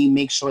 let me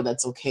make sure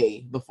that's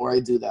okay before I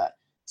do that.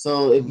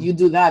 So if you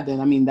do that, then,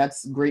 I mean,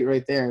 that's great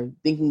right there.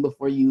 Thinking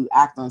before you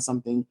act on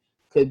something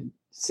could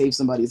save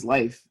somebody's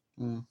life.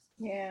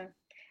 Yeah.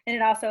 And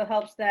it also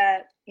helps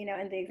that, you know,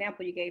 in the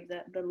example you gave,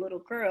 the little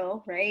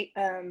girl, right,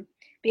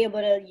 be able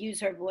to use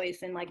her voice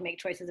and like make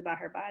choices about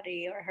her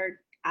body or her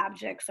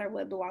objects or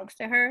what belongs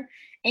to her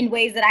in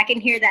ways that I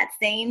can hear that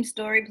same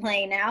story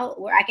playing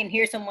out, where I can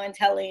hear someone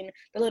telling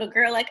the little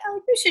girl like,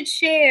 oh, you should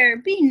share,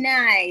 be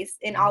nice,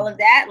 and all of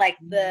that. Like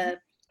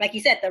like you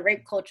said, the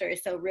rape culture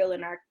is so real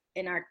in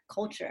our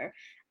culture,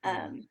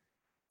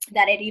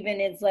 that it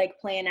even is like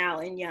playing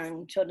out in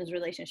young children's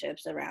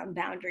relationships around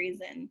boundaries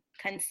and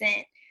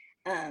consent.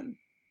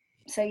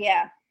 So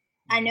yeah,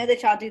 I know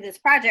that y'all do this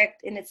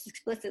project and it's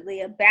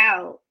explicitly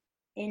about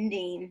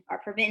ending or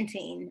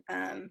preventing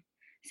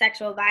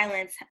sexual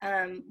violence.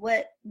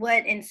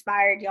 What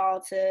inspired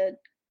y'all to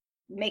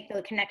make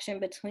the connection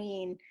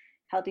between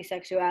healthy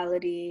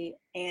sexuality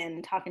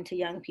and talking to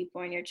young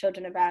people and your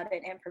children about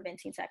it and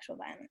preventing sexual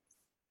violence?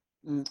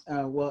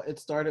 Well, it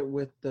started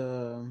with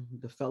the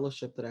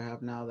fellowship that I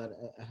have now that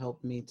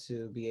helped me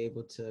to be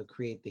able to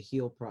create the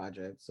HEAL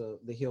Project. So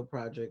the HEAL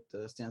Project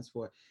stands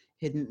for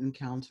Hidden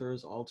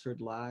Encounters,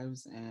 Altered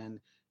Lives, and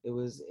it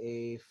was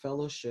a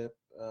fellowship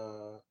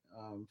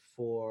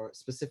for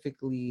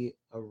specifically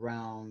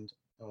around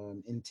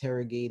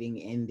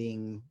interrogating,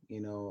 ending,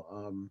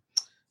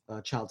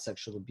 child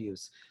sexual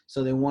abuse.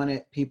 So they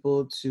wanted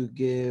people to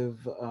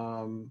give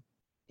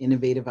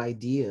innovative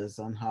ideas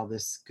on how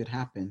this could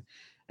happen.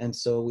 And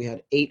so we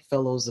had 8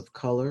 fellows of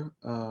color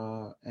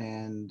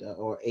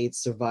or 8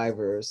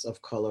 survivors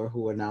of color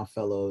who are now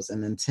fellows,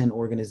 and then 10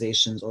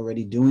 organizations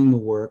already doing the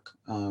work,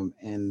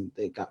 and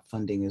they got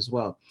funding as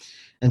well.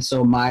 And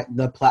so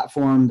the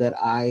platform that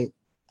I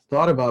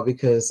thought about,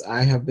 because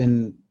I have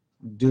been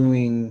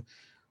doing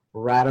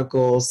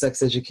radical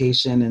sex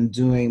education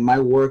and my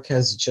work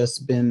has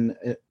just been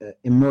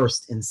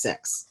immersed in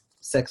sex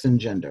and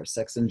gender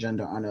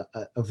on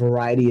a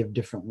variety of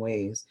different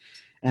ways.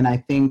 And I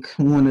think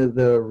one of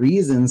the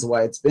reasons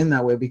why it's been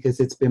that way, because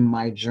it's been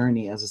my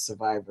journey as a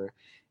survivor.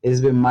 It has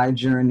been my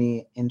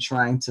journey in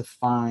trying to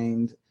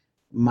find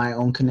my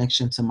own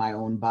connection to my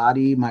own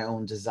body, my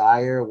own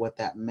desire, what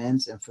that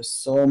meant. And for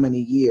so many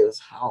years,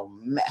 how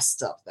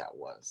messed up that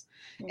was.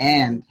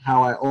 And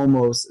how I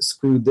almost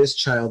screwed this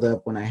child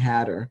up when I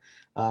had her,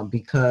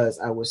 because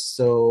I was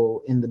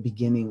so in the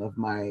beginning of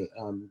my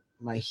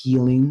my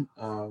healing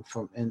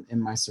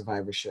in my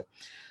survivorship.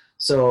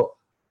 So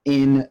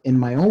in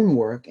my own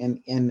work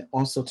and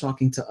also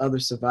talking to other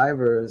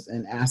survivors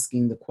and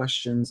asking the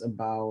questions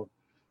about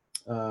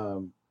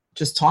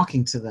just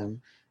talking to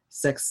them,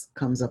 sex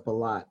comes up a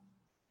lot,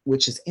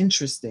 which is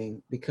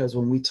interesting because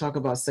when we talk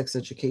about sex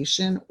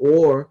education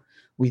or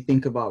we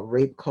think about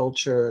rape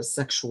culture,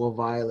 sexual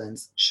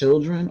violence,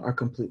 children are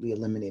completely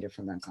eliminated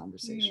from that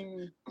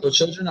conversation. So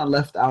children are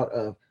left out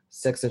of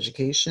sex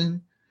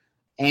education,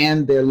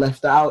 and they're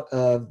left out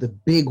of the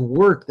big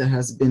work that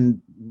has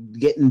been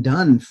getting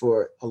done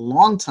for a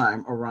long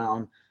time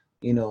around,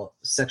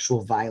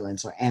 sexual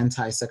violence or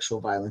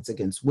anti-sexual violence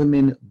against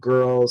women,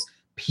 girls,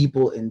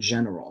 people in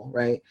general,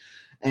 right?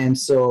 And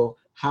so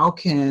how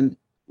can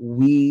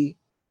we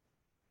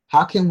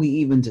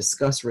even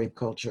discuss rape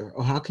culture,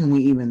 or how can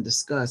we even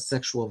discuss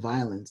sexual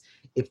violence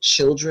if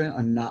children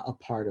are not a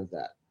part of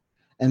that?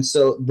 And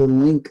so the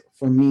link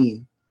for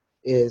me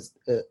is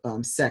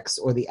sex,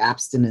 or the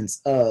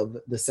abstinence of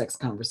the sex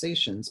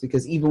conversations,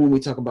 because even when we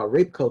talk about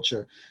rape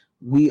culture,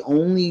 we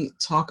only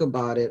talk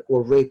about it,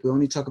 or rape, we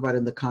only talk about it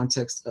in the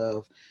context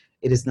of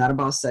it is not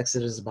about sex,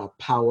 it is about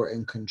power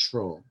and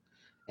control.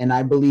 And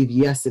I believe,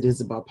 yes, it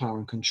is about power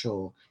and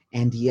control,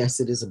 and yes,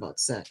 it is about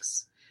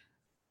sex.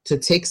 To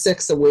take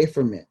sex away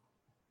from it,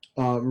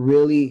 it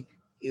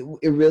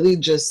really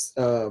does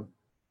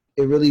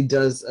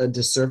a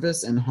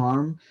disservice and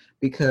harm,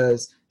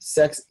 because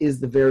sex is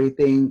the very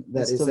thing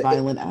that is the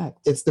violent act.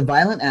 It's the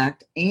violent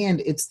act,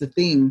 and it's the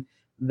thing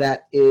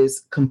that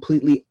is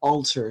completely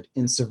altered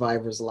in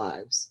survivors'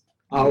 lives.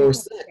 Our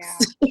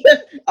sex,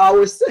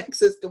 our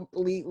sex is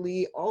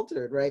completely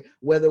altered, right?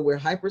 Whether we're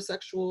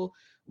hypersexual,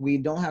 we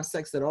don't have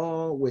sex at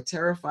all, we're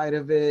terrified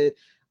of it,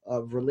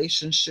 of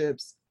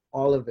relationships,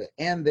 all of it.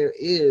 And there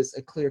is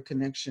a clear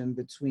connection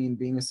between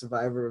being a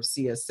survivor of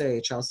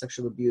CSA, child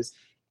sexual abuse,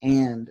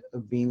 and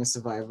of being a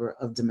survivor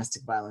of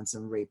domestic violence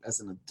and rape as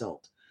an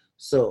adult.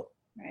 So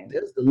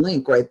there's the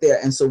link right there.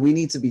 And so we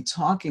need to be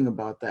talking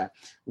about that,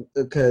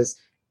 because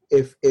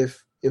if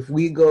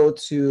we go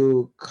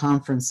to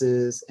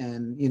conferences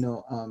and, you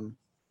know,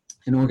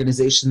 and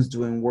organizations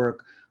doing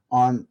work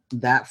on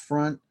that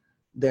front,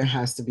 there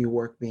has to be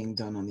work being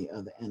done on the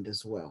other end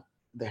as well.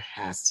 There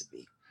has to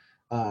be.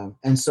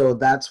 And so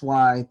that's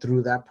why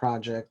through that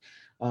project,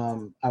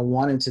 I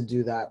wanted to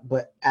do that.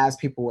 But as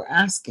people were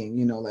asking,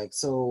 you know, like,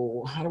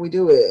 so how do we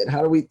do it?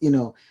 How do we, you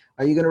know,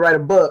 are you going to write a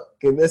book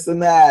and this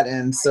and that?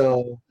 And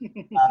so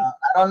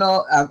I don't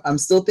know. I'm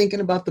still thinking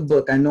about the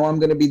book. I know I'm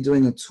going to be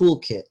doing a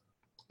toolkit.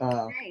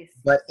 Nice.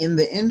 But in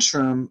the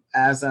interim,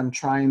 as I'm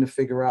trying to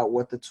figure out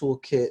what the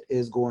toolkit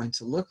is going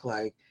to look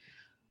like,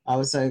 I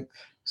was like,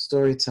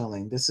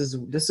 storytelling. This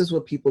is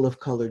what people of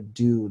color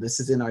do. This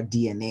is in our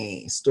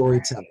DNA,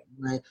 storytelling,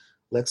 right?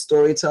 Let's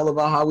storytell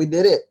about how we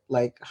did it,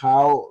 like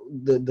how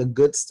the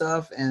good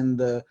stuff and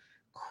the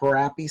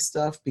crappy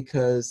stuff,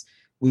 because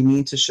we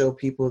need to show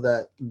people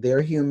that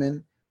they're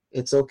human.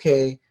 It's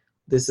okay.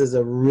 This is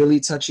a really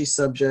touchy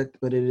subject,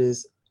 but it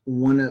is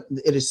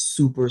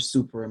super,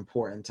 super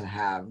important to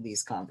have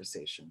these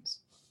conversations.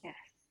 Yes,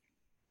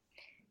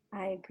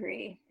 I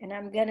agree. And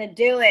I'm going to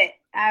do it.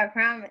 I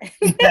promise.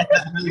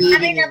 I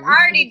mean, I'm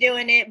already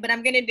doing it, but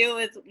I'm going to do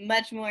it with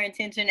much more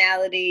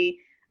intentionality.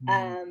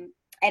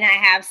 And I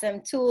have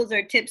some tools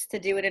or tips to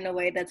do it in a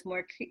way that's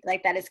more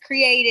like that is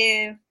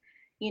creative,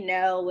 you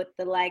know, with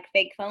the like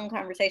fake phone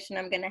conversation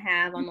I'm going to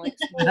have on like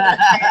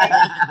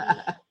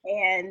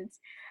and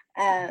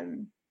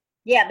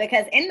yeah,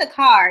 because in the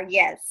car,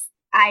 yes,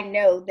 I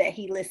know that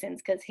he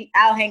listens, because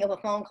I'll hang up a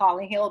phone call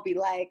and he'll be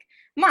like,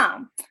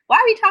 Mom, why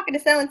are we talking to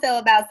so-and-so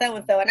about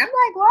so-and-so? And I'm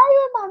like, why are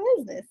you in my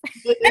business?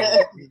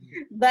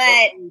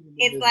 But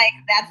it's like,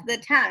 that's the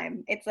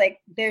time. It's like,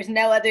 there's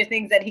no other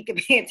things that he could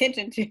pay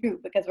attention to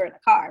because we're in a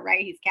car,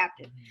 right? He's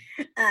captive.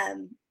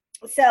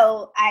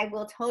 So I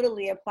will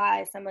totally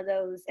apply some of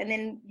those. And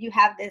then you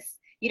have this,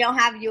 you don't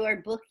have your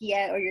book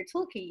yet or your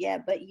toolkit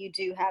yet, but you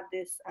do have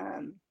this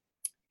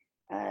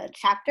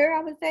chapter,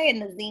 I would say, in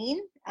the zine.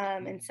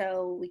 And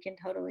so we can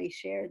totally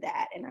share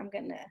that. And I'm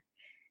going to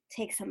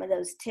take some of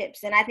those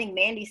tips. And I think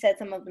Mandy said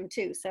some of them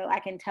too. So I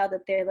can tell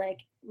that they're like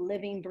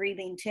living,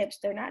 breathing tips.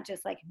 They're not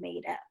just like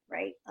made up,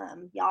 right?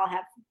 Y'all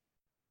have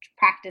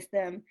practiced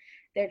them.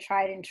 They're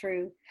tried and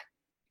true.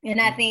 And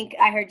I think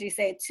I heard you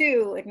say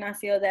too,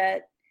 Ignacio,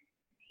 that,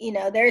 you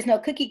know, there is no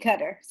cookie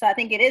cutter. So I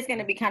think it is going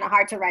to be kind of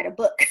hard to write a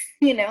book,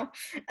 you know,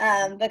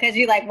 because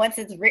you like, once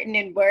it's written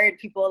in Word,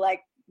 people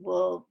like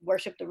will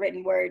worship the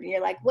written word. And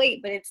you're like,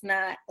 wait, but it's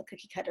not a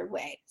cookie cutter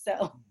way.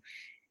 So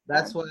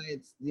that's why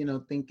it's, you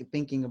know,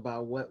 thinking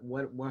about what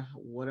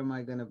am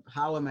I gonna,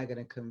 how am I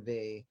gonna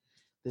convey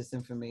this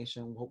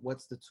information?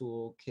 What's the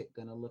toolkit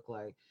gonna look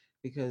like?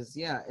 Because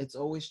yeah, it's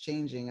always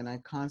changing, and I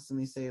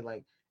constantly say,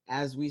 like,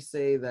 as we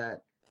say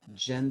that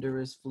gender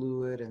is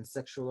fluid and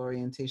sexual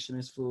orientation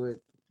is fluid,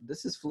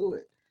 this is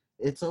fluid.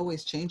 It's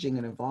always changing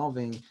and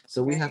evolving.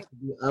 So we have to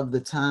be of the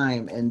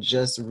time and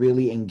just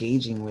really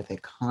engaging with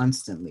it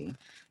constantly,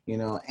 you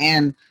know.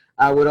 And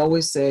I would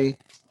always say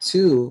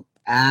too,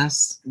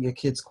 ask your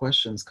kids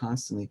questions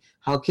constantly.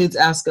 How kids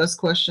ask us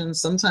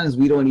questions, sometimes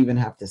we don't even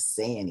have to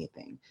say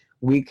anything.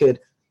 We could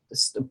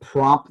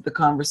prompt the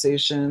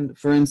conversation.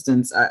 For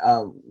instance,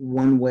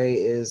 one way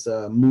is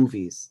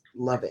movies.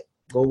 Love it.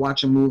 Go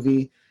watch a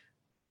movie.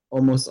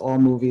 Almost all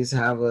movies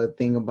have a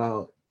thing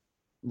about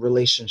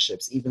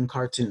relationships, even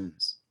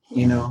cartoons,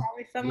 you know.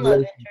 Some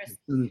love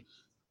interest.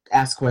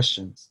 Ask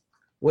questions.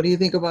 What do you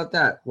think about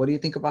that? What do you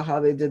think about how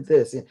they did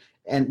this?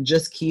 And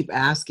just keep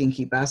asking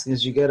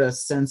as you get a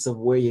sense of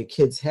where your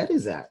kid's head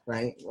is at,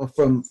 right?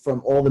 From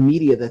all the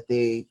media that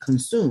they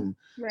consume.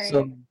 Right.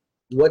 So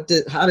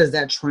how does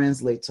that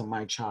translate to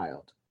my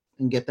child?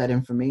 And get that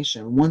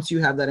information. Once you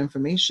have that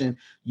information,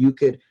 you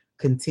could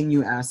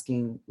continue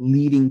asking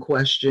leading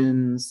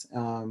questions,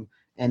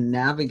 and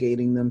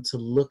navigating them to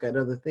look at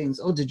other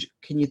things. Oh,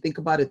 can you think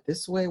about it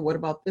this way? What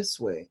about this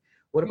way?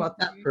 What about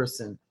that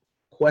person?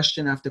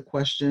 Question after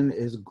question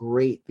is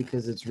great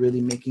because it's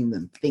really making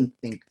them think.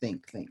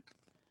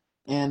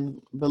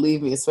 And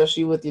believe me,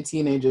 especially with your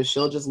teenagers,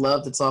 she'll just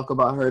love to talk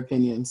about her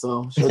opinion.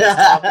 So she'll just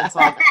talk and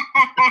talk.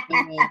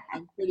 And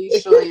I'm pretty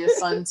sure your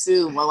son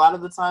too. A lot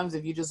of the times,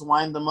 if you just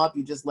wind them up,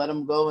 you just let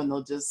them go, and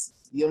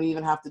you don't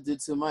even have to do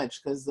too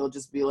much, because they'll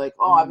just be like,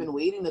 oh, I've been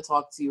waiting to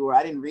talk to you, or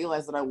I didn't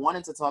realize that I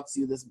wanted to talk to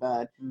you this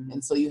bad.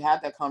 And so you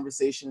had that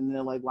conversation, and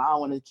they're like, wow, I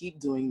want to keep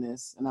doing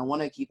this, and I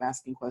want to keep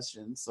asking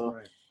questions. So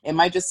it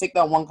might just take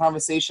that one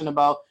conversation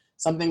about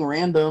something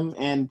random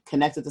and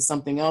connect it to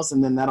something else,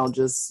 and then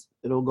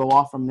it'll go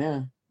off from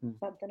there.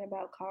 Something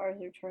about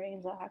cars or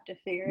trains, I'll have to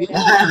figure it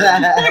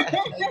out.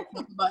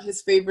 Talk about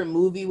his favorite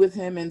movie with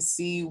him and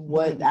see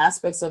what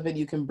aspects of it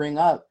you can bring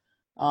up.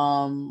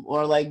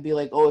 or like be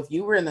like, oh, if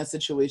you were in that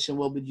situation,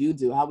 what would you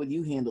do? How would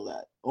you handle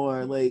that?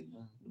 Or like,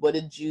 what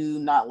did you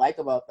not like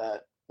about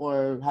that?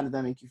 Or how did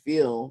that make you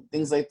feel?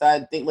 Things like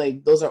that. I think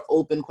like those are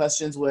open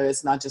questions where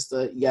it's not just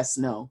a yes,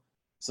 no.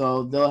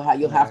 So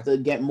you'll have to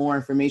get more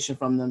information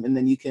from them, and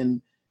then you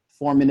can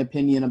form an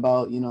opinion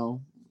about, you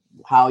know,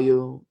 how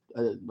you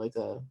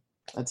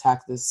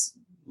attack this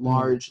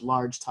large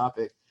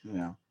topic.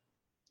 Yeah.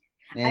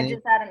 I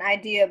just had an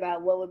idea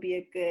about what would be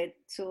a good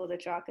tool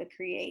that y'all could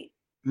create.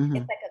 It's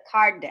like a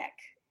card deck.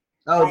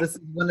 Oh, this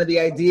is one of the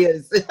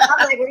ideas.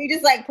 I'm like, where you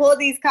just like pull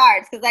these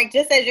cards, because like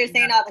just as you're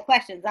saying all the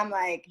questions, I'm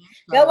like,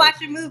 go watch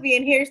a movie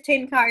and here's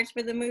 10 cards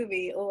for the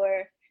movie,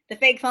 or the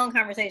fake phone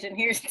conversation,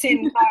 here's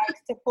 10 cards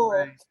to pull.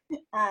 Right.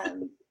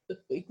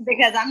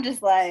 Because I'm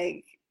just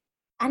like,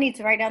 I need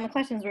to write down the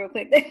questions real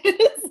quick.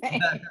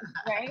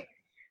 Right?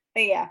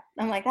 But yeah,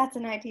 I'm like, that's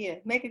an idea.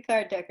 Make a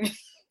card deck or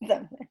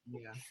something.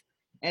 Yeah.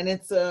 And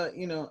it's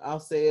you know, I'll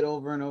say it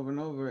over and over and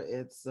over.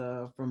 It's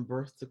from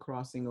birth to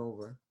crossing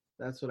over.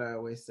 That's what I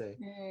always say.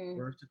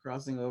 Birth to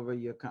crossing over.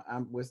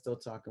 We're still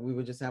talking. We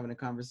were just having a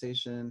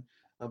conversation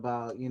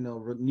about, you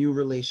know, new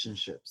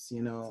relationships,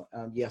 you know,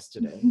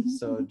 yesterday.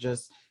 So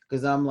just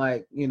because I'm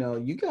like, you know,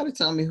 you got to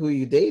tell me who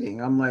you're dating.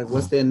 I'm like,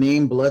 what's their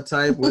name, blood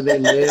type, where they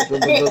live? Blah,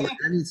 blah, blah.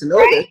 I need to know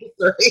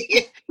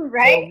this.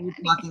 Right. So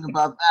we're talking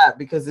about that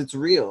because it's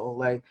real.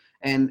 Like,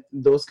 and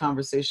those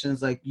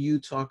conversations, like you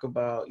talk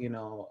about, you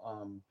know,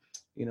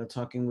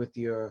 talking with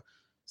your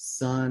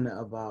son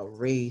about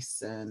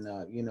race, and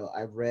you know,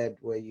 I read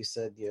where you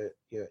said your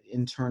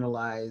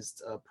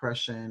internalized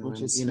oppression,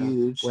 which is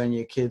huge. When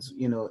your kids,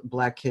 you know,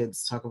 Black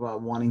kids talk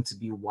about wanting to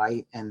be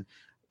white, and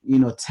you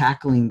know,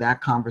 tackling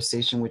that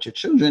conversation with your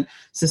children.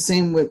 It's the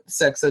same with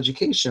sex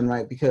education,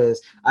 right?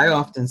 Because I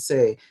often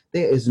say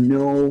there is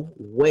no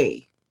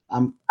way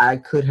I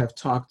could have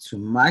talked to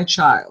my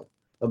child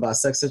about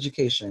sex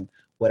education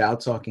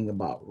without talking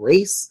about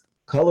race,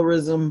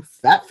 colorism,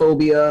 fat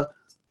phobia,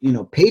 you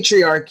know,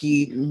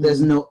 patriarchy.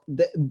 There's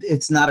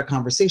it's not a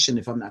conversation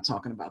if I'm not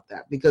talking about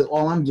that, because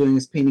all I'm doing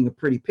is painting a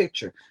pretty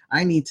picture.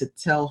 I need to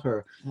tell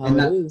her.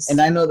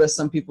 And I know that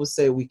some people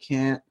say we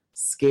can't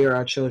scare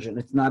our children.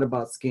 It's not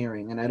about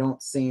scaring. And I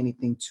don't say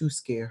anything to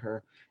scare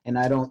her. And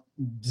I don't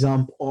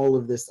dump all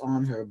of this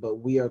on her, but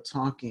we are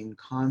talking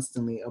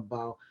constantly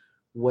about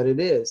what it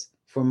is.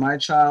 For my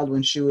child,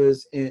 when she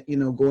was, you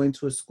know, going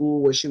to a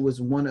school where she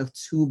was one of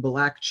 2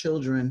 Black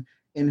children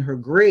in her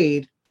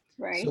grade,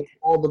 right? So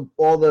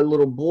all the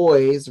little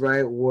boys,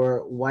 right,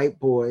 were white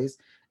boys,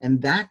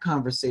 and that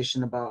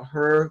conversation about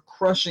her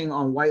crushing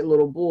on white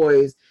little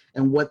boys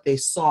and what they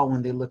saw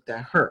when they looked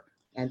at her,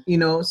 and you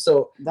know,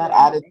 so that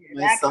added to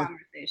that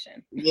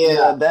conversation.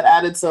 Yeah, that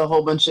added to a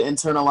whole bunch of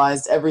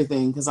internalized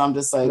everything, because I'm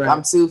just like,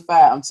 I'm too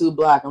fat, I'm too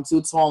Black, I'm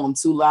too tall, I'm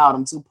too loud,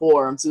 I'm too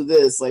poor, I'm too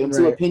this, like I'm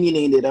too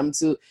opinionated, I'm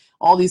too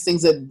all these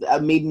things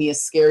that made me a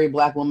scary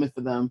Black woman for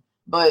them,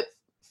 but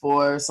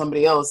for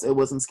somebody else it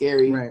wasn't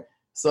scary. Right.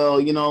 So,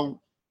 you know,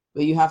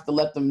 but you have to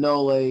let them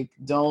know, like,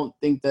 don't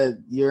think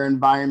that your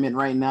environment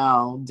right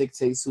now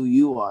dictates who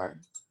you are.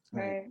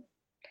 Right.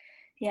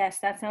 Yes,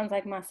 that sounds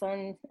like my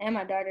son and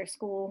my daughter's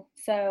school.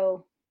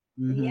 So,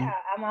 yeah,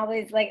 I'm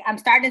always like, I'm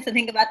starting to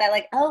think about that.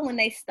 Like, oh, when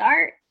they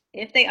start,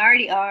 if they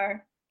already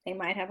are, they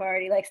might have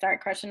already like start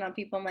crushing on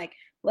people. I'm like,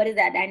 what is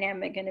that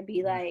dynamic going to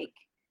be like?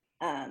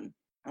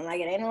 I'm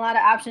like, it ain't a lot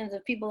of options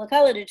of people of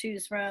color to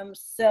choose from.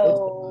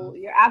 So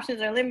your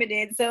options are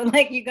limited. So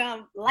like you're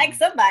going to like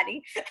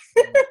somebody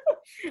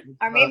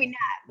or maybe not,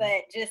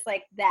 but just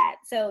like that.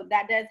 So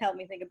that does help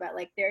me think about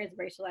like, there is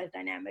racialized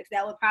dynamics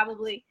that would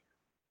probably,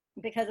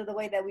 because of the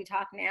way that we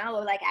talk now,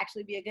 would like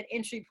actually be a good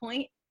entry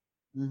point.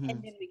 And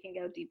then we can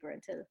go deeper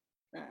into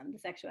the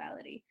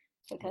sexuality,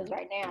 because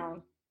right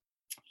now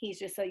he's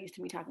just so used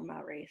to me talking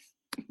about race.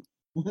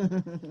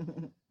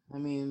 I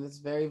mean, it's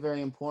very,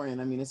 very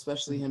important. I mean,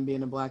 especially him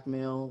being a Black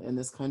male in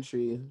this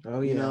country.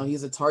 Oh, yeah. You know,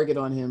 he's a target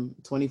on him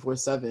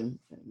 24/7.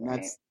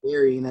 That's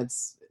scary, and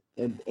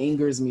it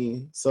angers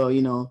me. So,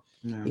 you know,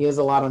 he has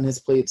a lot on his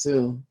plate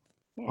too,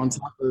 on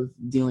top of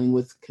dealing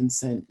with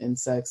consent and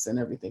sex and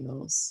everything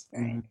else.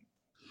 Right.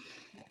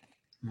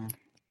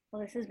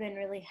 Well, this has been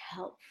really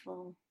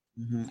helpul.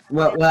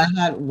 Well, I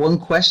had one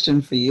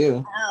question for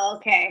you. Oh,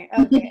 okay. I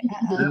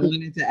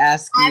wanted to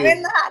ask you. I'm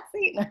in the hot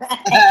seat.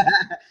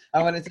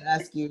 I wanted to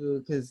ask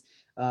you because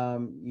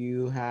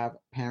you have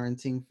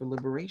Parenting for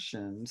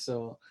Liberation.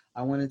 So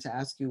I wanted to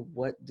ask you,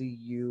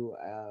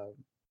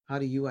 how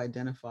do you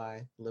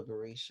identify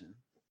liberation?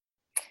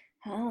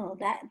 Oh,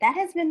 that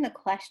has been the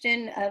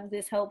question of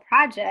this whole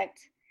project.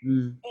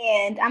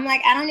 And I'm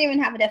like, I don't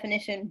even have a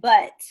definition,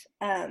 but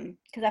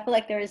because I feel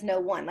like there is no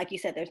one, like you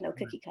said, there's no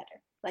cookie cutter.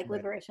 Like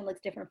liberation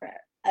looks different for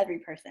every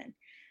person.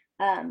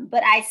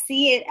 But I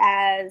see it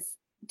as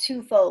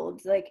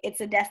twofold. Like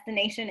it's a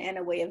destination and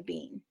a way of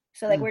being.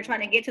 So like we're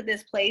trying to get to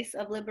this place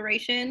of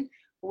liberation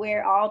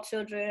where all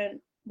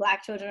children,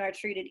 Black children, are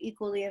treated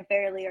equally and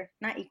fairly, or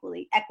not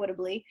equally,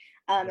 equitably,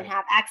 and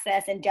have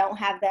access and don't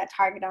have that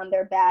target on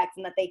their backs,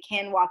 and that they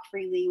can walk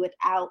freely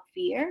without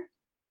fear.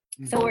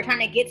 So we're trying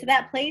to get to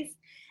that place.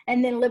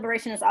 And then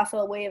liberation is also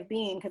a way of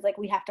being, because like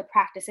we have to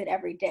practice it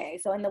every day.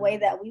 So in the way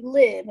that we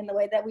live, in the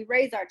way that we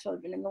raise our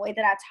children, in the way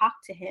that I talk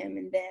to him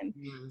and them,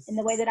 in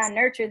the way that I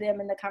nurture them,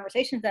 in the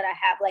conversations that I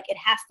have, like it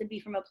has to be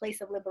from a place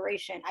of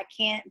liberation. I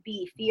can't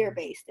be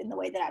fear-based in the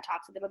way that I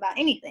talk to them about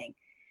anything,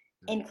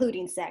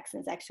 including sex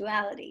and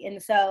sexuality.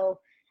 And so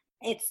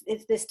it's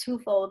this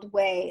twofold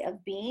way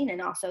of being,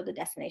 and also the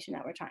destination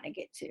that we're trying to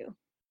get to.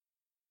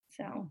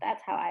 So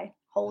that's how I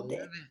hold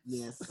it.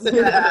 Yes.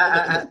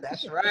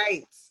 That's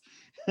right.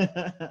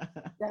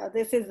 So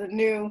this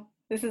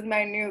is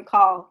my new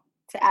call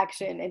to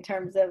action in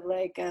terms of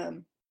like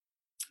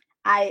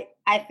I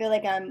feel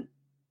like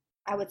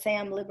I would say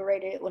I'm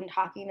liberated when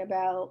talking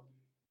about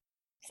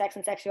sex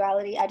and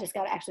sexuality. I just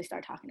got to actually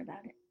start talking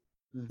about it.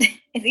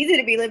 It's easy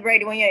to be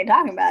liberated when you ain't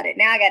talking about it.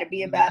 Now I got to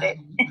be about it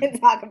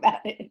and talk about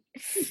it.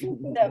 So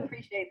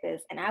appreciate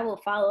this, and I will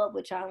follow up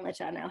with y'all and let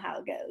y'all know how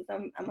it goes.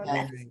 I'm gonna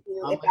message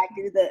you if I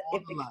do the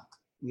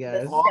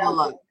all the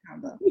luck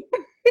combo.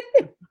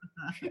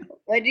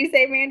 What'd you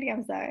say, Mandy?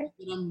 I'm sorry.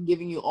 I'm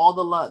giving you all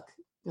the luck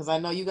because I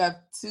know you got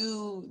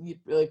two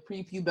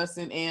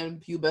prepubescent and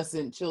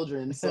pubescent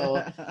children,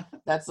 so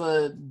that's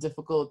a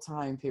difficult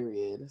time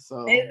period.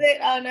 So is it?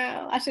 Oh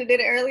no, I should have did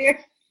it earlier.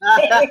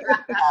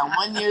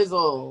 1 year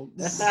old.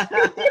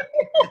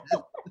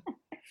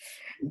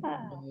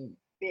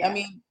 Yeah. I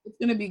mean, it's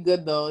gonna be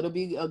good though. It'll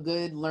be a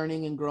good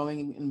learning and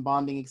growing and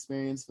bonding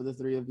experience for the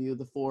three of you,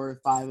 the 4 or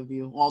 5 of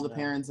you, all the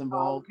parents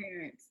involved. All the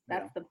parents.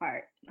 That's the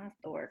part. That's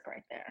the work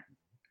right there.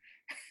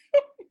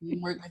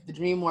 Teamwork make the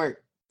dream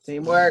work.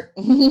 Teamwork.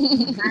 I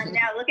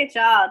know. Look at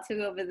y'all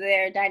two over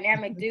there,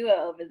 dynamic duo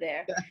over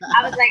there.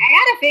 I was like, I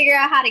gotta figure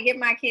out how to get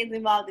my kids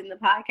involved in the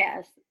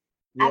podcast.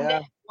 I've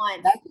done it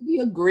once. That could be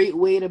a great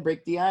way to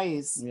break the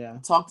ice. Yeah.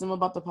 Talk to them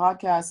about the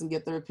podcast and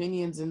get their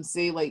opinions and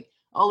say like,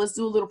 oh, let's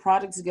do a little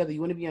project together.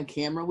 You want to be on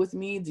camera with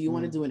me? Do you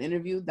want to do an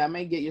interview? That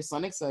might get your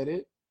son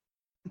excited.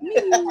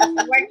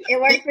 It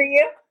worked for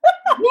you?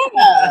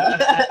 Yeah.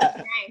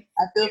 Nice.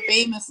 I feel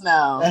famous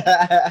now.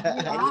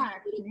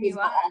 You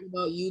are. All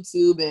about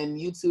YouTube and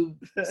YouTube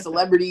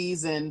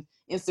celebrities and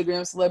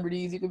Instagram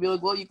celebrities. You could be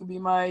like, well, you could be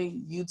my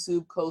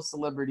YouTube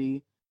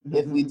co-celebrity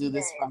if we do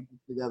this project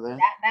together.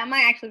 That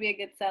might actually be a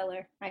good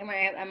seller. I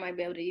might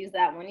be able to use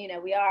that one. You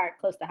know, we are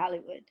close to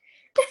Hollywood.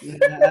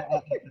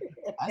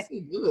 I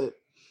say do it.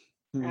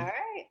 All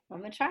right, I'm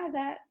gonna try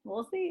that.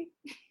 We'll see.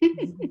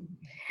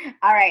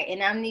 All right,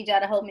 and I need y'all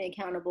to hold me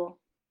accountable,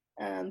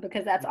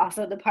 because that's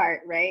also the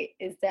part, right?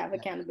 Is to have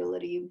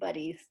accountability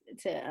buddies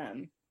to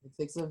it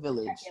takes a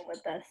village. check in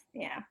with us.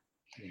 Yeah.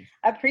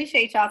 I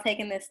appreciate y'all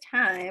taking this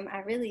time. I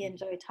really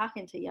enjoyed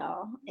talking to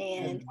y'all,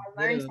 and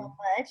I learned so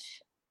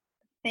much.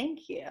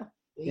 Thank you.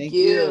 Thank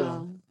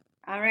you.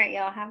 All right,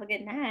 y'all. Have a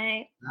good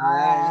night. All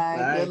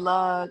right. Good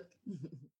luck.